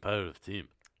 They're a competitive team.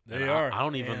 They And are. I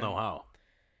don't even and know how.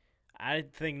 I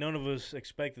think none of us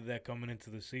expected that coming into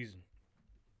the season.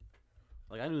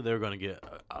 Like, I knew they were going to get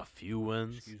a few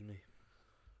wins. Excuse me.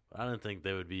 But I didn't think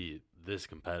they would be this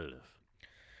competitive.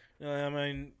 I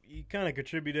mean, you kind of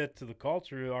contribute that to the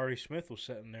culture Artie Smith was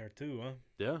setting there too, huh?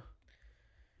 Yeah.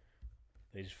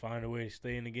 They just find a way to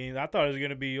stay in the game. I thought it was going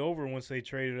to be over once they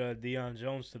traded Deion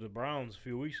Jones to the Browns a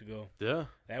few weeks ago. Yeah.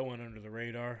 That went under the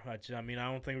radar. I mean,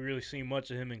 I don't think we really seen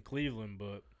much of him in Cleveland,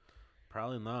 but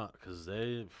Probably not, because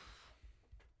they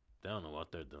don't know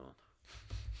what they're doing.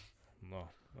 no.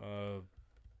 All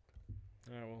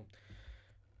right, well,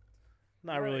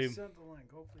 Not All right, really, send the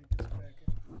link. Hopefully it gets back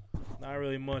in. not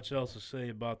really much else to say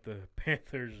about the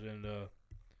Panthers and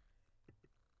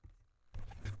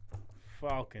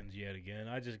Falcons yet again.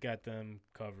 I just got them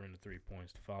covering the 3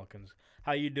 points. The Falcons.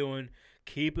 How you doing?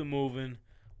 Keep it moving.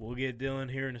 We'll get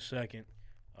Dylan here in a second.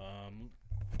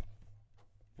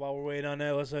 While we're waiting on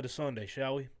that, let's head to Sunday,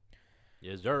 shall we?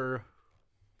 Yes, sir.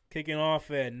 Kicking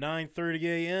off at 9:30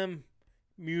 a.m.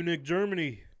 Munich,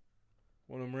 Germany.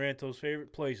 One of Maranto's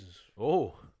favorite places.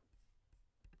 Oh.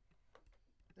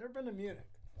 Never been to Munich.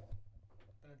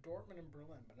 Been to Dortmund and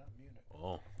Berlin, but not Munich.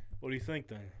 Oh. What do you think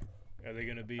then? Are they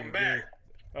going to be I'm good? back.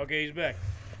 Okay, he's back.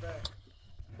 Back.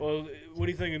 Well, what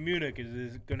do you think of Munich?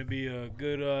 Is it going to be a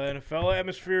good NFL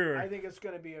atmosphere? I think it's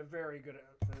going to be a very good.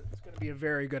 It's going to be a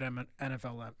very good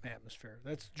NFL atmosphere.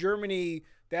 That's Germany.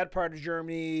 That part of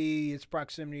Germany. Its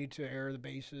proximity to air the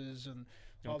bases and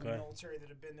all the Okay. military that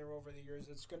have been there over the years.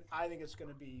 It's good. I think it's going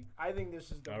to be. I think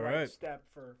this is the All right right. step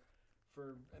for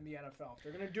in the NFL. If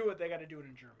they're going to do it, they got to do it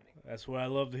in Germany. That's what I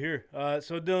love to hear.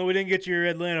 So, Dylan, we didn't get your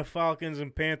Atlanta Falcons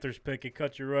and Panthers pick. It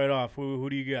cut you right off. Who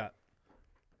do you got?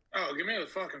 Oh, give me the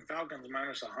fucking Falcons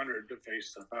minus 100 to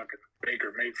face the fucking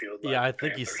Baker Mayfield. Yeah, I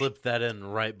think he Panthers. slipped that in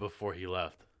right before he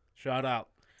left. Shout out.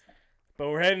 But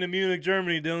we're heading to Munich,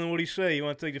 Germany. Dylan, what do you say? You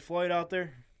want to take the flight out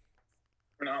there?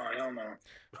 No, hell no.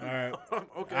 All right.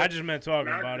 Okay. I just meant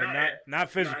talking Not- about it, not- not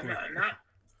physically.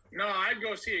 No, I'd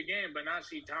go see a game, but not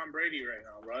see Tom Brady right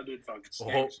now, bro. Dude fucking Oh.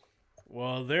 stinks.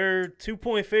 Well, they're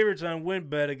 2-point favorites on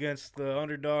WinBet against the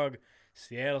underdog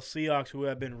Seattle Seahawks, who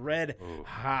have been red Ooh.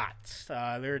 hot.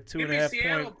 They're a Give me 2.5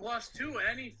 Seattle point. plus 2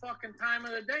 any fucking time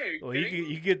of the day. Are you Well, you kidding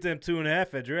me? get them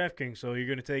 2.5 at DraftKings, so you're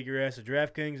gonna take your ass to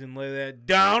DraftKings and lay that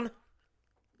down.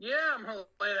 Yeah, I'm gonna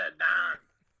lay that down.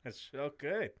 That's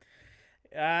okay.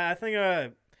 I think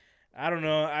I don't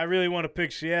know. I really want to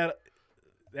pick Seattle.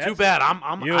 Too bad.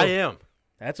 Yo. I am.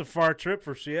 That's a far trip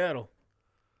for Seattle.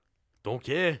 Don't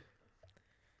care.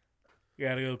 You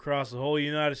got to go across the whole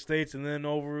United States and then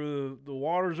over the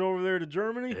waters over there to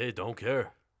Germany. Hey, don't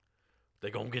care. They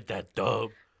gonna get that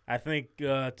dub. I think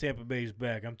Tampa Bay's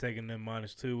back. I'm taking them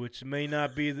 -2, which may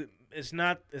not be it's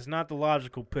not the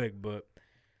logical pick, but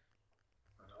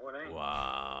No, it ain't.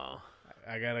 Wow.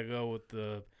 I gotta go with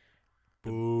the.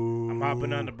 Boo. I'm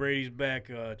hopping on the Brady's back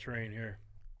train here.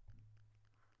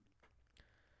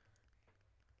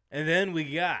 And then we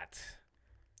got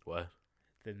What?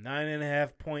 the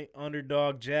 9.5 point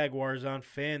underdog Jaguars on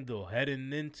FanDuel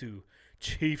heading into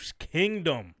Chiefs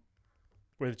Kingdom,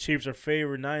 where the Chiefs are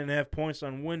favored 9.5 points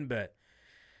on WinBet.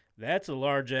 That's a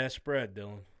large ass spread,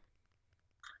 Dylan.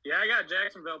 Yeah, I got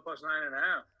Jacksonville plus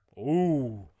 9.5.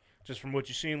 Ooh, just from what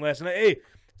you seen last night. Hey,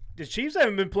 the Chiefs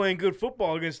haven't been playing good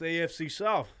football against the AFC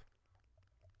South.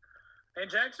 And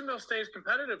Jacksonville stays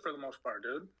competitive for the most part,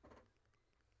 dude.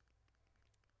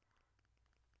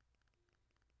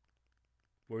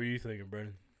 What are you thinking,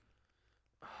 Brendan?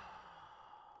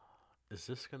 Is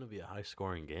this gonna be a high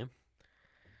scoring game?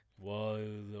 Well,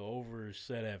 the over is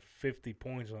set at 50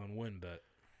 points on WinBet.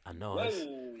 I know Whoa.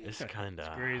 it's kind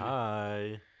of crazy.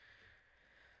 high.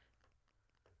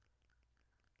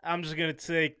 I'm just gonna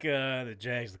take the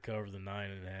Jags to cover the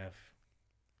 9.5.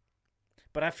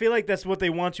 But I feel like that's what they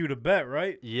want you to bet,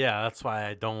 right? Yeah, that's why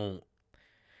I don't.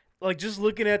 Like just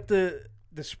looking at the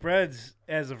spreads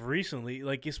as of recently,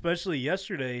 like especially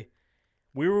yesterday,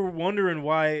 we were wondering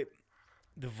why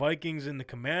the Vikings and the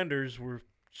Commanders were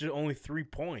only 3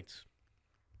 points,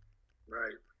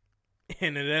 Right.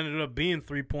 and it ended up being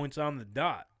 3 points on the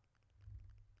dot.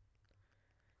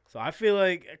 So I feel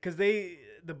like because the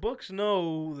books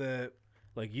know that,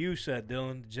 like you said,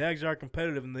 Dylan, the Jags are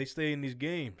competitive and they stay in these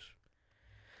games.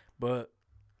 But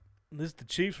this is the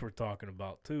Chiefs we're talking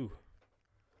about too.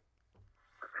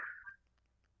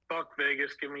 Fuck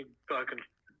Vegas. Give me fucking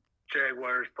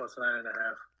Jaguars plus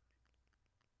 9.5.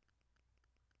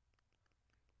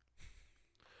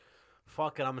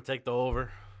 Fuck it, I'm gonna take the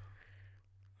over.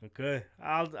 Okay,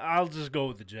 I'll just go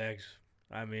with the Jags.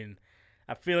 I mean,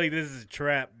 I feel like this is a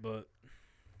trap, but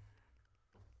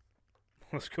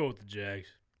let's go with the Jags.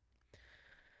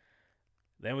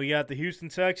 Then we got the Houston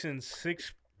Texans,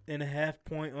 6.5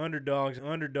 point underdogs.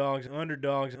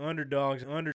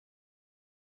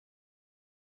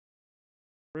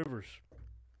 Rivers.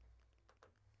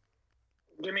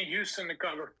 Give me Houston to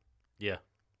cover. Yeah.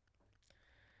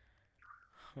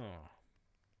 Huh.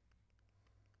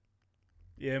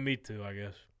 Yeah, me too, I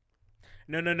guess.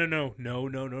 No.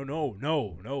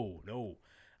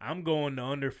 I'm going to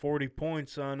under 40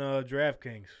 points on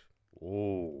DraftKings.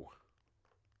 Oh.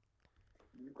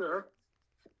 Okay.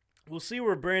 We'll see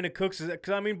where Brandon Cooks is at.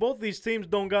 Because, I mean, both these teams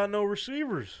don't got no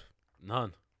receivers.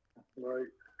 None. Right.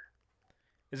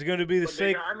 It's going to be the But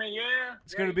same.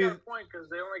 it's gonna you be- got a point because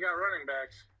they only got running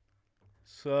backs.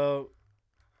 So,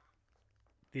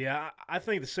 yeah, I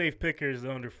think the safe pick here is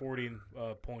the under 40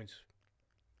 points.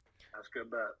 That's a good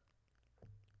bet.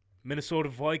 Minnesota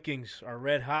Vikings are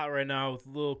red hot right now with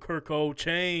little Kirko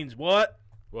chains. What?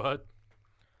 What?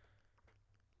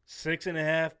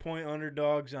 6.5 point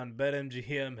underdogs on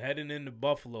BetMGM heading into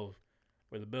Buffalo,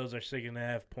 where the Bills are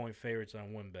 6.5 point favorites on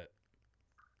WinBet.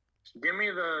 Give me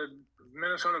the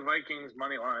Minnesota Vikings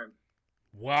money line.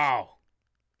 Wow.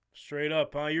 Straight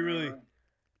up, huh? You really,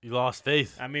 You lost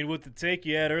faith. I mean, with the take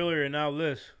you had earlier and now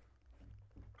this.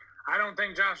 I don't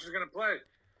think Josh is going to play.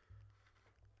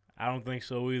 I don't think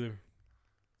so either,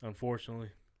 unfortunately.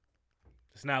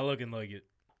 It's not looking like it.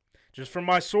 Just from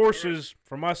my sources,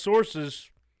 And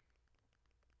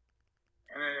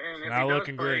if not he does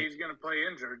looking play, great. he's going to play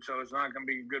injured, so it's not going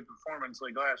to be a good performance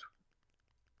like last week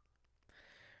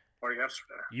or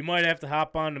yesterday. you might have to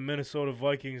hop on the Minnesota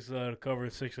Vikings to cover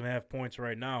 6.5 points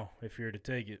right now if you're to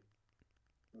take it,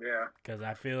 Yeah, because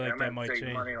I feel like I'm that gonna might take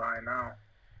change. money line now.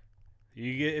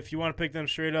 You get if you want to pick them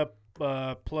straight up,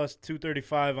 plus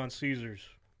 235 on Caesars.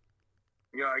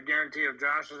 Yeah, I guarantee if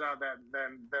Josh is out, that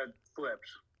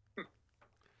flips.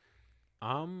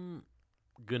 I'm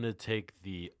gonna take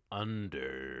the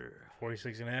under.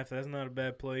 46.5. That's not a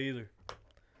bad play either.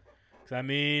 'Cause, I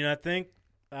mean, I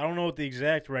don't know what the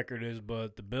exact record is,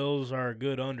 but the Bills are a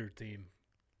good under team.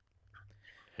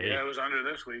 Hey, Yeah, it was under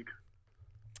this week.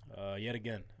 Yet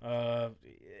again.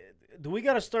 Do we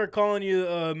got to start calling you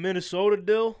Minnesota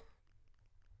Dill?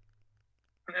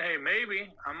 Hey,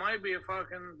 maybe I might be a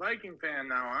fucking Viking fan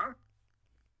now, huh?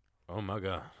 oh my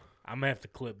god. I'm gonna have to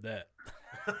clip that.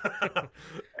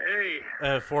 Hey,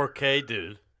 4K,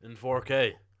 dude. In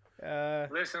 4K.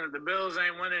 listen, if the Bills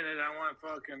ain't winning it, I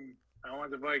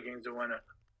want the Vikings to win it.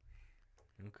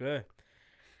 Okay.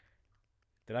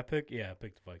 Did I pick? Yeah, I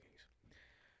picked the Vikings.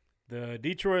 The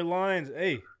Detroit Lions.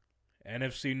 Hey,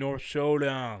 NFC North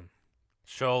showdown.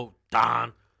 Show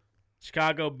Don.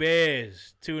 Chicago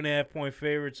Bears, 2.5 point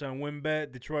favorites on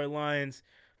WinBet. Detroit Lions,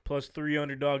 plus 3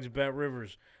 underdogs, Bet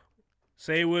Rivers.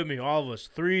 Say it with me, all of us.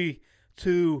 3,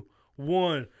 2,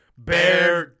 1.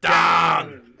 Bear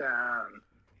down. Down.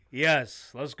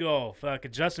 Yes, let's go.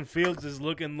 Fucking Justin Fields is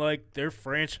looking like their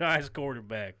franchise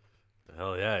quarterback.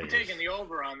 Hell yeah. I'm he taking is. the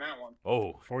over on that one.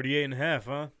 Oh. 48.5,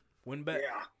 huh? WinBet.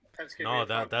 Yeah, that's gonna No,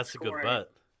 be a that's a good scoring. bet.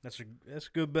 That's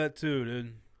a good bet too,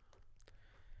 dude.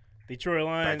 Detroit Bet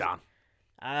Lions.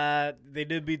 down. They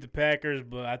did beat the Packers,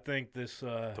 but I think this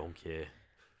Don't care.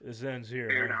 this ends here.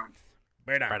 Bear huh? down.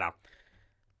 Bear down. Bet down.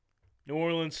 New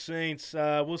Orleans Saints.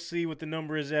 We'll see what the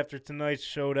number is after tonight's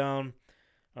showdown.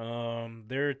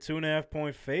 They're 2.5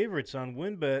 point favorites on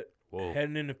WinBet. Whoa.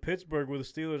 Heading into Pittsburgh, where the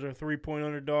Steelers are 3 point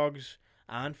underdogs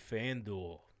on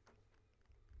FanDuel.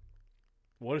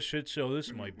 What a shit show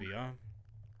this might be, huh?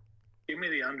 Give me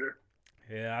the under.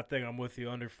 Yeah, I think I'm with you.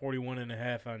 Under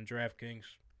 41.5 on DraftKings.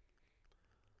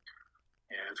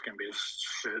 Yeah, it's gonna be a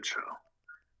shit show.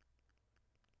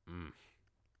 I'm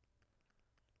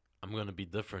gonna be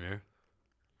different here.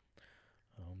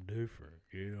 I'm different.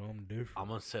 Yeah, I'm different. I'm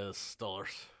gonna say the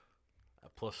Steelers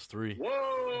at +3.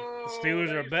 Whoa! The Steelers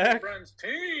are there's back? my friend's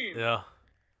team. Yeah.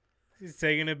 He's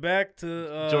taking it back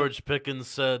to George Pickens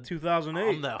said,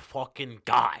 2008. I'm that fucking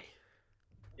guy.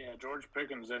 Yeah, George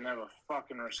Pickens didn't have a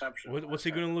fucking reception. What's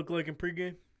he going to look like in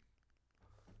pregame?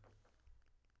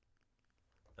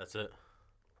 That's it.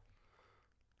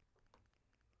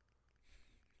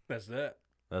 That's that.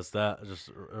 That's that.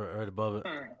 Just right above it.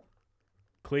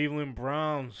 Cleveland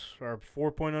Browns are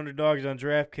 4 point underdogs on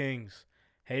DraftKings.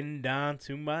 Heading down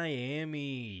to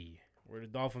Miami, where the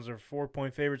Dolphins are 4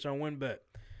 point favorites on WinBet.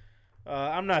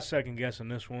 I'm not second guessing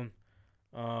this one.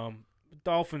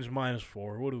 Dolphins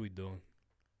 -4. What are we doing?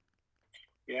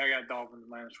 Yeah, I got Dolphins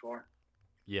 -4.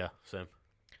 Yeah, same.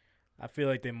 I feel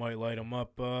like they might light them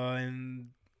up,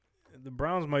 and the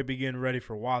Browns might be getting ready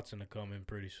for Watson to come in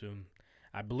pretty soon.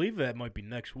 I believe that might be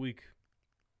next week.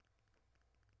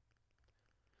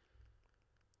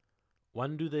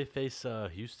 When do they face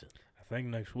Houston? I think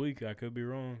next week. I could be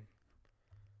wrong.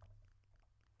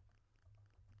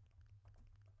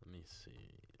 Let me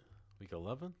see. Week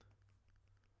 11?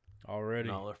 Already.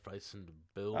 No, they're facing the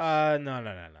Bills.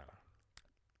 No.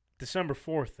 December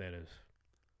 4th, that is.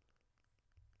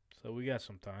 So we got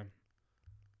some time.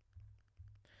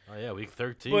 Oh, yeah, week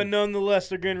 13. But nonetheless,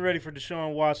 they're getting ready for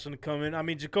Deshaun Watson to come in. I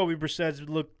mean, Jacoby Brissett's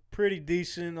looked pretty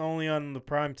decent, only on the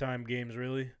primetime games,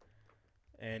 really.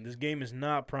 And this game is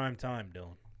not primetime,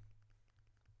 Dylan.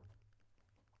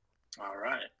 All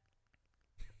right.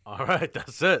 All right,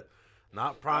 that's it.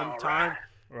 Not prime All time. right.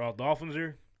 We're all Dolphins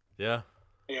here. Yeah.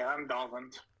 Yeah, I'm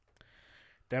Dolphins.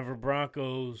 Denver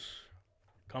Broncos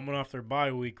coming off their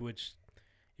bye week, which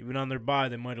even on their bye,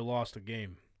 they might have lost a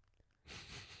game.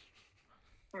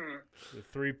 The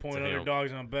 3-point Damn.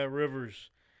 underdogs on Bet Rivers.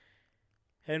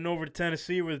 Heading over to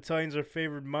Tennessee, where the Titans are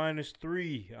favored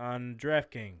 -3 on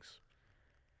DraftKings.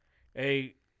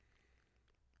 Hey,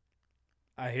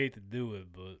 I hate to do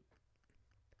it, but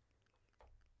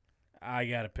I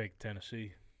got to pick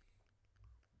Tennessee.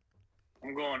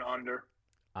 I'm going under.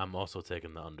 I'm also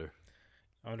taking the under.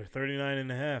 Under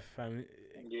 39.5. I mean,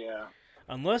 Yeah.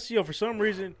 unless, for some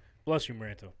reason, bless you,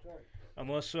 Maranto.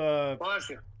 Unless, Bless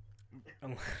you.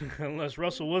 unless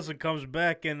Russell Wilson comes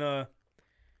back and, I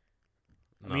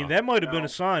mean, No. that might have been No. a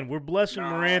sign. We're blessing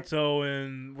No. Maranto,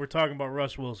 and we're talking about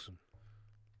Russ Wilson.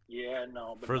 Yeah,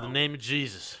 no. But For no. the name of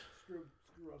Jesus. Screw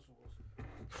Russell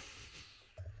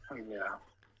Wilson. Yeah.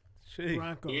 Gee.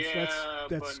 Broncos. Yeah,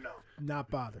 that's but no. not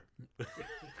bother.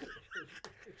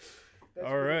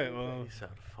 All right, well, He said,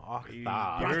 fuck you,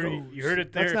 that. you heard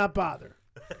it there. That's not bother.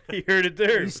 You heard it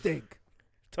there. You stink.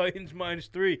 Titans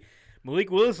 -3. Malik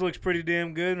Willis looks pretty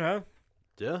damn good, huh?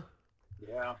 Yeah.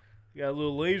 Yeah. Got a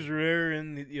little laser there,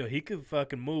 and he could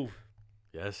fucking move.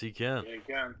 Yes, he can. Yeah, you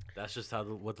can. That's just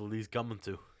what the league's coming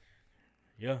to.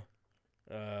 Yeah.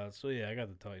 So yeah, I got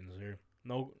the Titans here.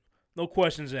 No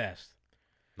questions asked.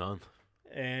 None.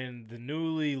 And the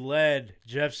newly led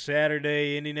Jeff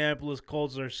Saturday Indianapolis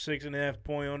Colts are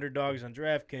 6.5-point underdogs on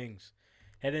DraftKings.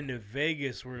 Heading to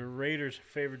Vegas, where the Raiders are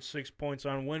favored 6 points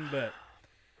on WinBet.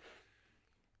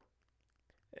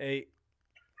 Hey,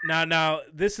 now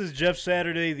this is Jeff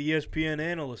Saturday, the ESPN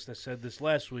analyst, that said this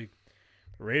last week.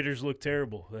 The Raiders look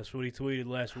terrible. That's what he tweeted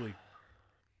last week.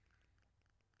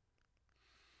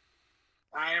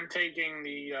 I am taking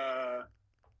the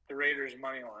Raiders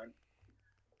money line.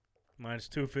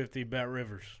 -250 Bet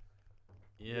Rivers.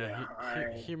 Yeah,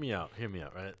 Yeah, hear me out. Hear me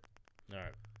out, right? All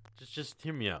right. Just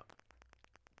hear me out.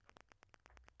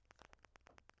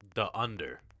 The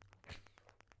under.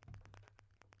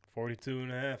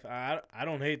 42.5. I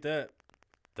don't hate that.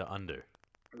 The under.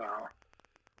 No.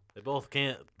 They both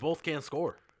can't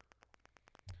score.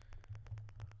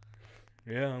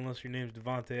 Yeah, unless your name's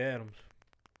Devontae Adams.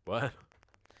 What?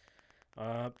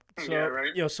 So Yeah,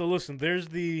 right. So listen, there's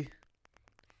the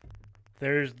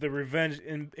revenge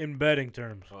in betting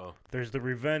terms. Oh, There's the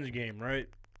revenge game, right?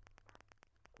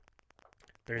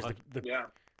 There's What?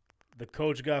 the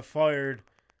coach got fired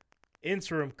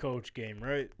interim coach game,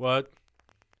 right? what?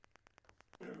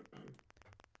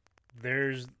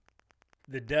 There's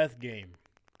the death game,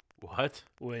 What?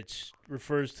 which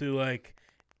refers to like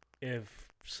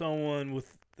if someone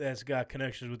that's got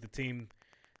connections with the team,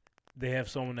 they have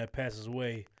someone that passes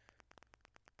away.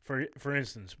 For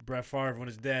instance, Brett Favre when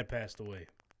his dad passed away.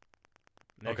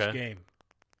 Next Okay. game,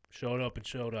 showed up and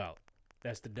showed out.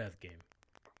 That's the death game.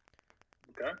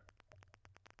 Okay.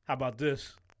 How about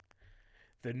this?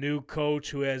 The new coach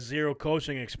who has zero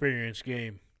coaching experience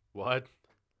game What?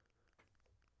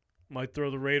 might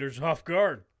throw the Raiders off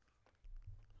guard.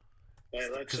 Hey,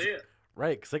 let's 'Cause- see it.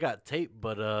 Right, because they got tape,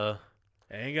 but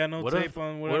They ain't got no What tape if-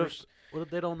 on what whatever. if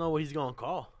they don't know what he's gonna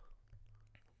call?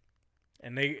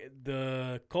 And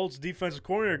the Colts defensive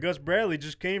coordinator Gus Bradley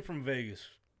just came from Vegas.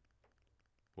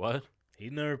 What? He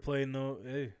never played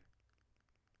Hey,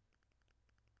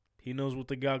 he knows what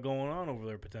they got going on over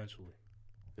there potentially.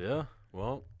 Yeah.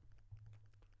 Well,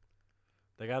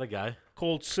 they got a guy.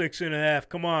 Colts 6.5.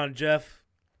 Come on, Jeff.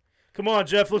 Come on,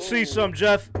 Jeff. Let's see some,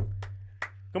 Jeff.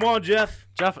 Come on, Jeff.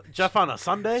 Jeff on a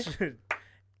Sunday.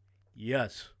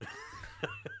 Yes.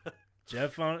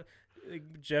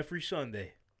 Jeffrey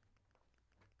Sunday.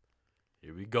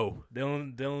 Here we go.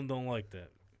 Dylan don't like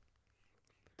that.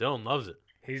 Dylan loves it.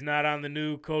 He's not on the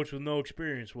new coach with no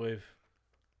experience wave.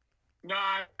 No,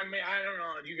 I mean, I don't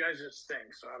know. You guys just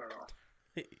stink, so I don't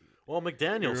know. Well,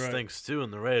 McDaniel You're right. stinks too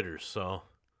in the Raiders, so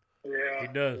Yeah. He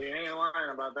does. He ain't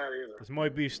lying about that either. This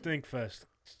might be Stinkfest.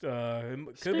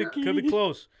 Could be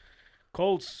close.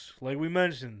 Colts, like we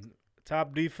mentioned,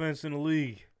 top defense in the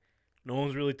league. No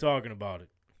one's really talking about it.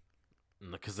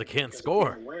 because they can't Because score.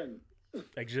 he can't win.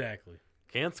 Exactly.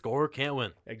 Can't score, can't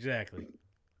win. Exactly.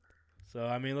 So,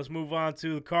 I mean, let's move on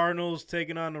to the Cardinals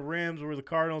taking on the Rams, where the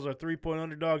Cardinals are 3-point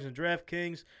underdogs in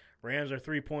DraftKings. Rams are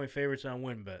 3-point favorites on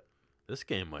WinBet. This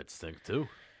game might stink too.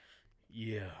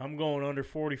 Yeah, I'm going under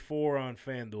 44 on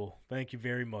FanDuel. Thank you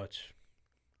very much.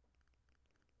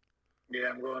 Yeah,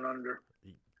 I'm going under.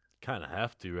 Kind of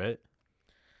have to, right?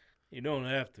 You don't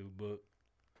have to, but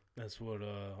that's what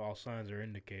all signs are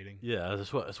indicating. Yeah,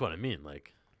 that's what I mean.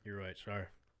 Like, You're right, sorry.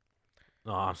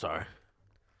 no, I'm sorry.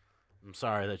 I'm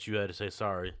sorry that you had to say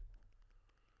sorry.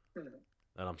 Hmm.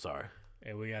 And I'm sorry.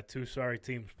 And we got two sorry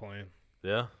teams playing.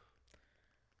 Yeah.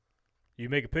 You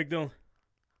make a pick, Dylan?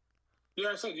 Yeah,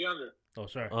 I said the under. Oh,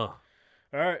 sorry. Oh.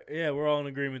 All right, yeah, we're all in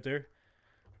agreement there.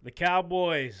 The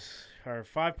Cowboys are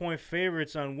 5-point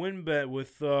favorites on WinBet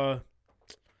with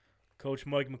Coach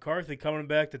Mike McCarthy coming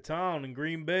back to town in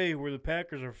Green Bay, where the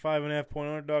Packers are 5.5-point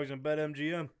underdogs on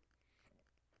BetMGM.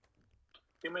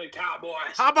 Give me the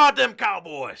Cowboys. How about them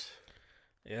Cowboys?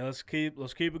 Yeah, let's keep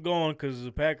it going because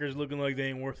the Packers looking like they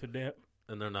ain't worth a damn.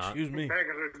 And they're not. Excuse me.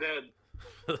 Packers are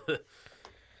dead.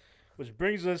 Which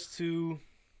brings us to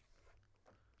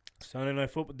Sunday Night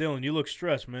Football. Dylan, you look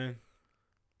stressed, man.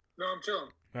 No, I'm chilling.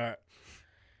 All right.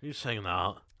 You just hanging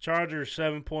out. Chargers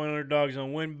 7-point underdogs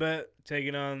on WinBet,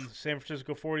 taking on the San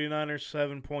Francisco 49ers,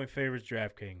 7-point favorites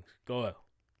DraftKings. Go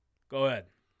ahead.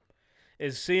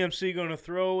 Is CMC going to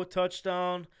throw a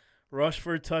touchdown, rush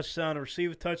for a touchdown, and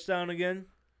receive a touchdown again?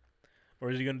 Or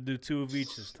is he going to do two of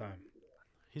each this time?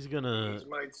 He's gonna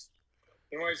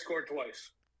He might score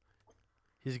twice.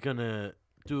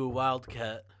 do a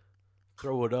wildcat,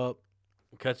 throw it up,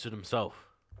 catch it himself.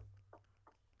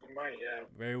 He might, yeah.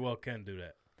 Very well can do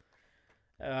that.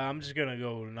 I'm just going to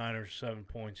go Niners 7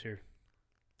 points here.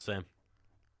 Same.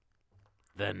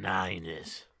 The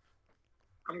Niners.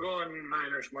 I'm going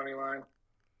Niners money line.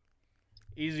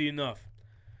 Easy enough.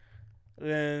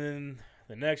 Then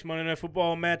the next Monday Night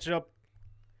Football matchup,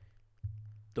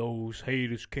 those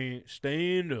haters can't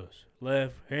stand us.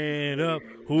 Left hand up.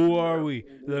 Who are we?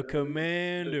 The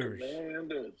Commanders.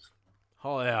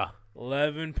 Oh, yeah.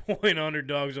 11-point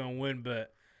underdogs on WinBet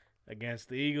against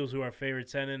the Eagles, who are favored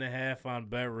 10.5 on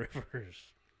Bet Rivers.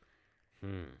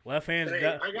 Left hand's Hey,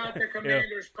 I got the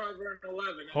Commanders covering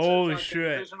 11. It's Holy a fucking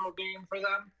shit. Divisional game for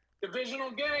them.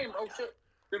 Divisional game. Oh, shit.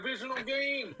 Divisional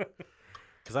game.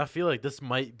 Because I feel like this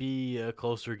might be a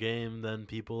closer game than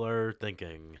people are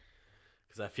thinking.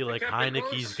 Because I feel like Kept it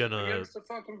Heineke's close gonna against the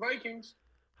fucking Vikings.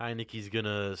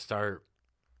 start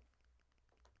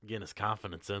getting his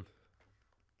confidence in.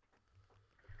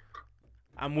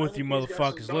 I'm with you, Heineke's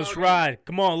got motherfuckers. some Let's dog ride.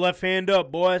 Come on, left hand up,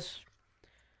 boys.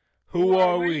 Who Who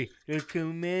are are we? we? The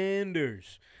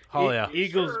Commanders. Oh, yeah.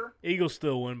 Eagles. Sure. Eagles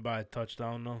still win by a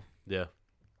touchdown, though. Yeah.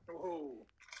 Oh.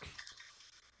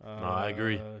 I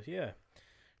agree. Yeah.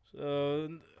 So,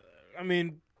 I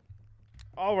mean,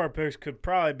 all of our picks could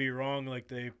probably be wrong like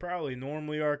they probably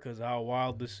normally are because of how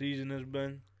wild this season has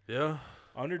been. Yeah.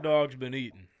 Underdogs been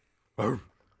eating. The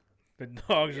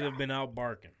dogs have been out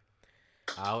barking.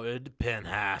 Out in the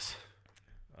penthouse.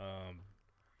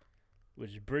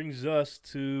 Which brings us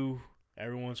to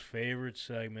everyone's favorite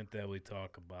segment that we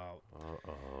talk about.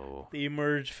 Uh-oh. The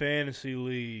Emerge Fantasy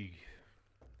League.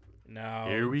 Now,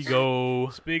 Here we go.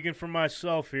 speaking for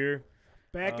myself here,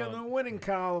 Back in the winning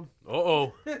column.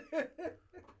 Uh-oh.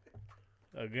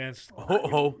 against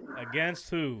Uh-oh. who?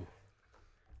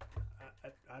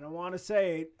 I don't want to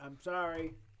say it. I'm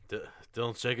sorry.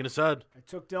 Dylan's shaking his head. I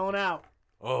took Dylan out.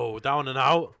 Oh, down and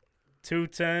out.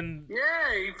 210. Yeah,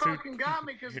 he fucking got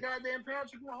me because goddamn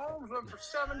Patrick Mahomes went for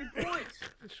 70 points.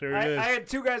 Sure I is. had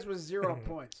two guys with 0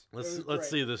 points. It was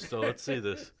Let's great. see this though. Let's see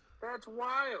this. That's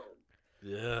wild.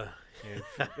 Yeah.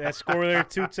 Yeah, that score there,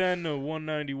 210 to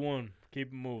 191. Keep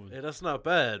it moving. Hey, that's not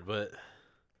bad, but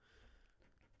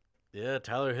yeah,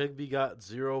 Tyler Higbee got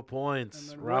 0 points. And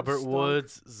then Robert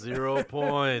Woods Woods 0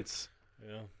 points.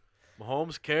 Yeah.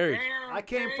 Mahomes carried. Damn, I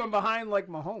came from behind like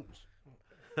Mahomes.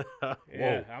 Yeah,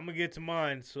 Whoa. I'm going to get to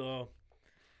mine. So,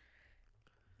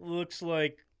 looks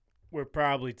like we're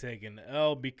probably taking the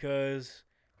L because,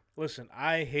 listen,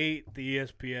 I hate the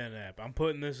ESPN app. I'm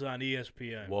putting this on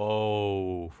ESPN.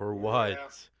 Whoa. For what? Yeah.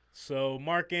 So,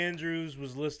 Mark Andrews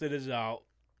was listed as out.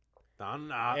 Down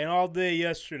and out. And all day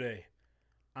yesterday,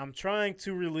 I'm trying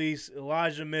to release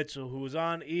Elijah Mitchell, who was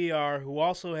on ER, who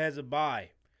also has a bye,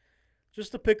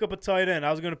 just to pick up a tight end.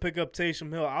 I was going to pick up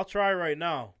Taysom Hill. I'll try right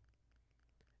now.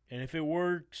 And if it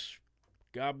works,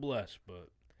 God bless. But,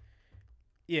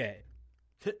 yeah,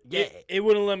 Yeah. it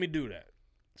wouldn't let me do that.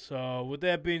 So, with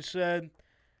that being said,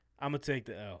 I'm going to take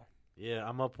the L. Yeah,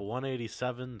 I'm up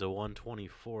 187 to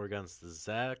 124 against the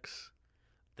Zacks.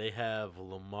 They have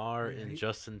Lamar and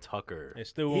Justin Tucker. It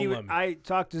still won't let me. I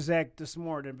talked to Zach this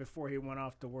morning before he went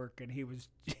off to work, and he was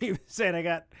saying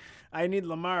I need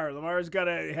Lamar. Lamar's got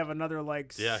to have another Yeah,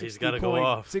 60 he's gotta go point,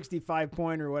 off. 65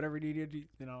 point or whatever he did.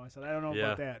 I said I don't know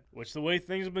about that. Which, the way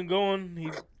things have been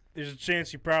going, there's a chance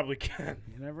he probably can.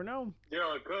 You never know.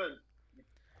 Yeah, it could.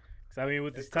 'Cause, I mean,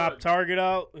 with his It top could. target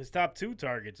out, his top 2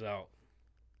 targets out.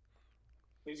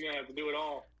 He's going to have to do it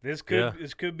all. This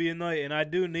could be a night, and I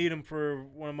do need him for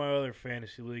one of my other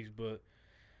fantasy leagues, but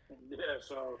Yeah,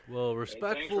 so. Well, hey, thanks for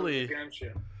respectfully, against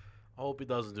you. I hope he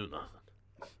doesn't do nothing.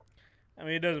 I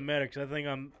mean, it doesn't matter because I think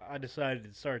I decided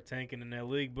to start tanking in that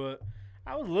league. But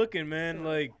I was looking, man,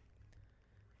 like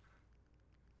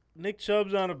Nick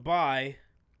Chubb's on a bye.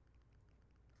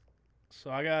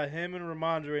 So I got him and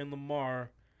Ramondre and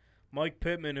Lamar. Mike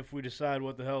Pittman if we decide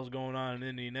what the hell's going on in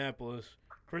Indianapolis.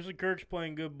 Christian Kirk's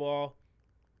playing good ball.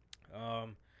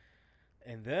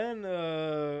 And then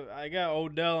I got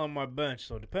Odell on my bench.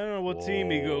 So depending on what team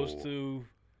he goes to,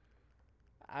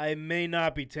 I may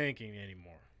not be tanking anymore.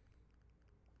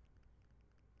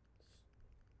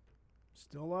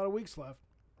 Still a lot of weeks left.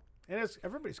 And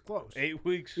everybody's close. 8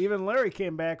 weeks. Even Larry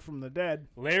came back from the dead.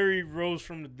 Larry rose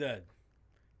from the dead.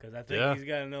 Because I think Yeah. he's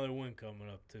got another win coming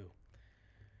up, too.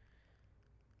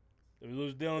 Did we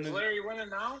lose Dylan? Is Larry winning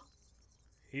now?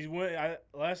 He's win.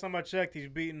 Last time I checked, he's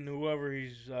beating whoever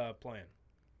he's playing.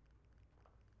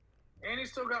 And he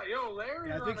still got Larry.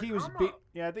 Yeah, I think he was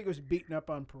I think he was beating up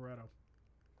on Pareto.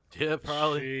 Yeah,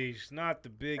 probably. Jeez, not the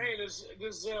big. Hey, does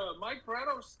Mike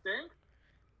Pareto stink?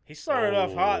 He started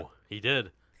off hot. He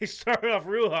did. He started off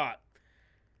real hot.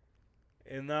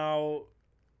 And now,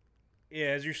 yeah,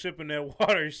 as you're sipping that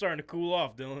water, you're starting to cool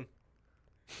off, Dylan.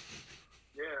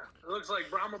 Yeah, it looks like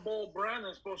Brahma Bowl Brand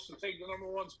is supposed to take the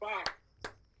 #1 spot.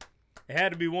 It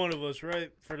had to be one of us,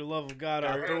 right? For the love of God,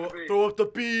 Yeah, our Throw up the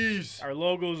bees. our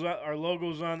logos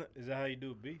on. Is that how you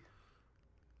do it, B?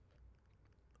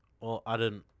 Well, I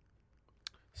didn't.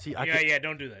 See, Yeah,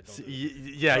 don't do that. Don't See, do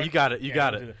that. yeah, you got it. You Yeah,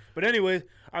 got don't do it. that. But anyways,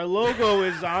 our logo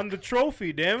is on the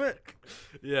trophy. Damn it!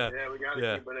 Yeah. Yeah, we got to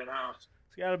Yeah. keep it in house.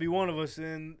 It's got to be one of us.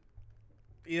 And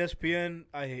ESPN,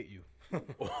 I hate you.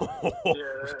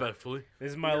 Respectfully.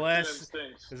 This is my ESPN last.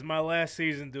 stinks. This is my last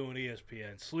season doing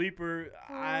ESPN. Sleeper,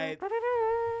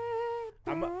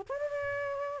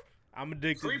 I'm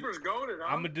addicted. Sleeper's goated, huh?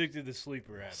 I'm addicted to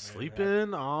Sleeper app. Man.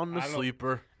 Sleeping on the I don't-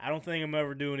 sleeper. I don't think I'm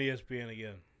ever doing ESPN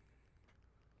again.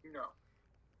 No.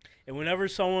 And whenever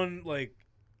someone like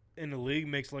in the league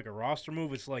makes like a roster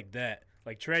move, it's like that.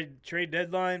 Like trade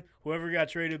deadline, whoever got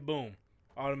traded, boom,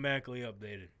 automatically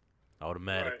updated.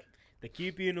 Automatic. Right. They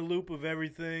keep you in the loop of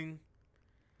everything.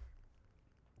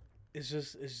 It's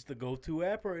just the go-to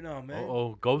app right now, man.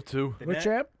 Go to. The Which net-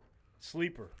 app?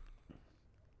 Sleeper.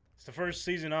 It's the first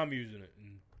season I'm using it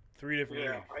in 3 different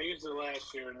Yeah, leagues. I used it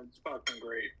last year and it's fucking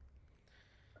great.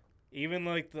 Even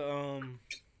like the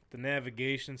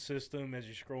navigation system as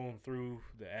you're scrolling through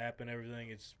the app and everything,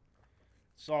 it's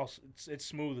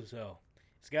smooth as hell.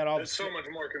 It's got all It's so much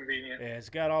more convenient. yeah, it's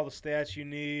got all the stats you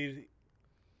need.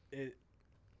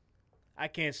 I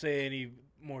can't say any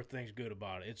more things good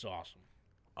about it. It's awesome.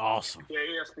 Awesome. Yeah,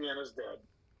 ESPN is dead.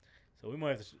 So we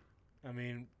might have to. I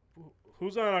mean,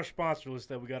 who's on our sponsor list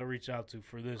that we got to reach out to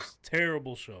for this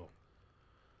terrible show?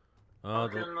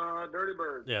 Fucking Dirty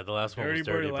Bird. Yeah, the last one Dirty was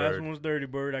Bird. Dirty The last Bird. one was Dirty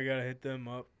Bird. I gotta hit them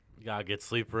up. You gotta get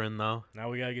sleeper in though. Now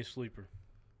we gotta get Sleeper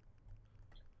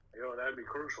Yo, that'd be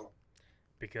crucial.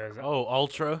 because Oh,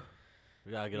 Ultra.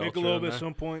 We gotta get make a Ultra little in bit there. at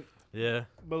some point. Yeah.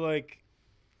 But like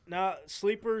now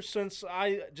Sleeper, since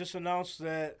I just announced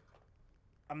that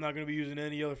I'm not gonna be using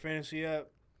any other fantasy app,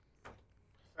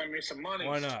 Send me some money.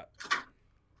 why not?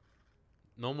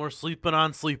 No more sleeping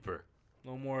on sleeper.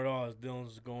 No more at all. As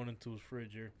Dylan's going into his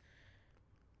fridge here.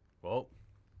 Well,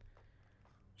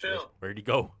 Chill. where'd he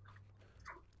go?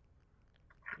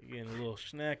 You're getting a little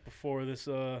snack before this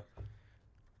Oh,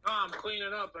 I'm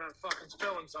cleaning up and I'm fucking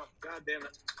spilling something. God damn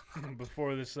it.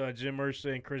 before this Jim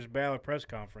Irsay and Chris Ballard press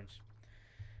conference,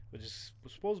 which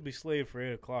was supposed to be slated for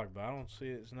 8 o'clock, but I don't see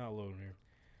it. It's not loading here.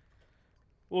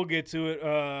 We'll get to it.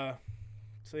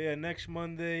 So yeah, next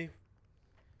Monday,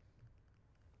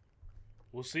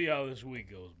 we'll see how this week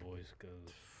goes, boys.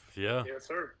 Cause Yeah. Yes,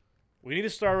 sir. we need to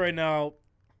start right now.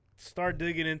 Start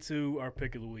digging into our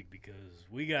pick of the week because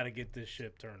we got to get this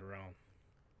ship turned around.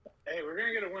 Hey, we're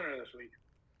gonna get a winner this week.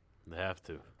 They have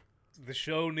to. The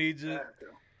show needs it. Have to.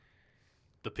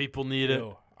 The people need it.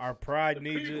 Yo, our pride The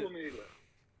needs people it, need it.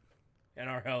 and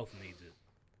our health needs it.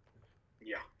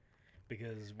 Yeah.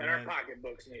 Because And our when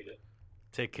pocketbooks need it.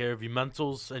 Take care of your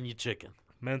mentals and your chicken.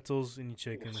 mentals and your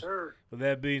chicken. Yes, sir. With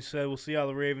that being said, we'll see how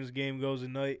the Ravens game goes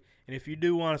tonight. And if you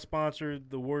do want to sponsor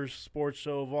the worst sports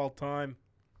show of all time,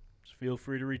 just feel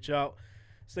free to reach out.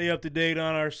 Stay up to date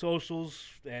on our socials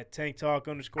at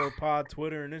TankTalk_pod,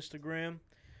 Twitter and Instagram.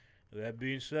 With that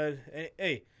being said,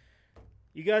 hey,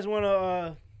 you guys want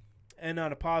to end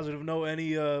on a positive note?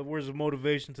 Any words of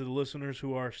motivation to the listeners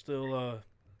who are still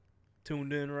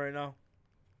tuned in right now?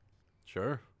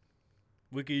 Sure.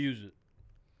 We could use it.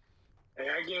 Hey,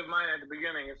 I gave mine at the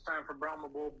beginning. It's time for Brahma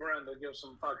Bull Brand to give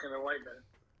some fucking enlightenment.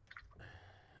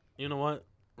 You know what?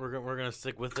 We're gonna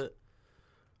stick with it.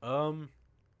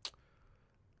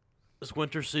 This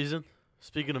winter season.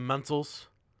 Speaking of mentals,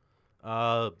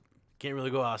 Can't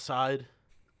really go outside.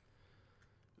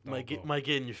 Don't go. Might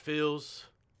get in your feels.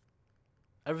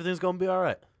 Everything's gonna be all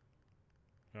right.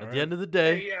 All At right. the end of the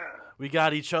day, Hey, we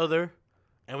got each other,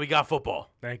 and we got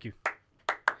football. Thank you.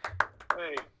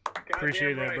 hey,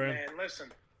 Appreciate goddamn that, right, bro. man. Listen.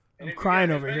 I'm and if you crying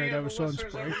got- over if here. any That of was the so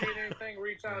listeners ever inspirational. need anything,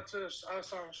 reach out to us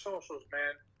on socials,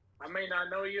 man. I may not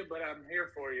know you, but I'm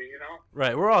here for you, you know?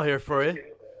 Right, we're all here for you.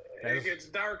 It gets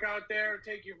dark out there.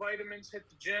 Take your vitamins, hit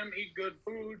the gym, eat good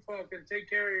food, fucking take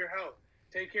care of your health.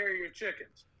 Take care of your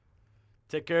chickens.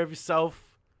 Take care of yourself.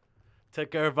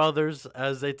 Take care of others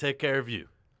as they take care of you.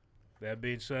 That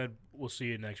being said, we'll see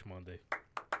you next Monday.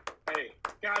 Hey,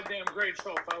 goddamn great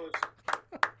show, fellas.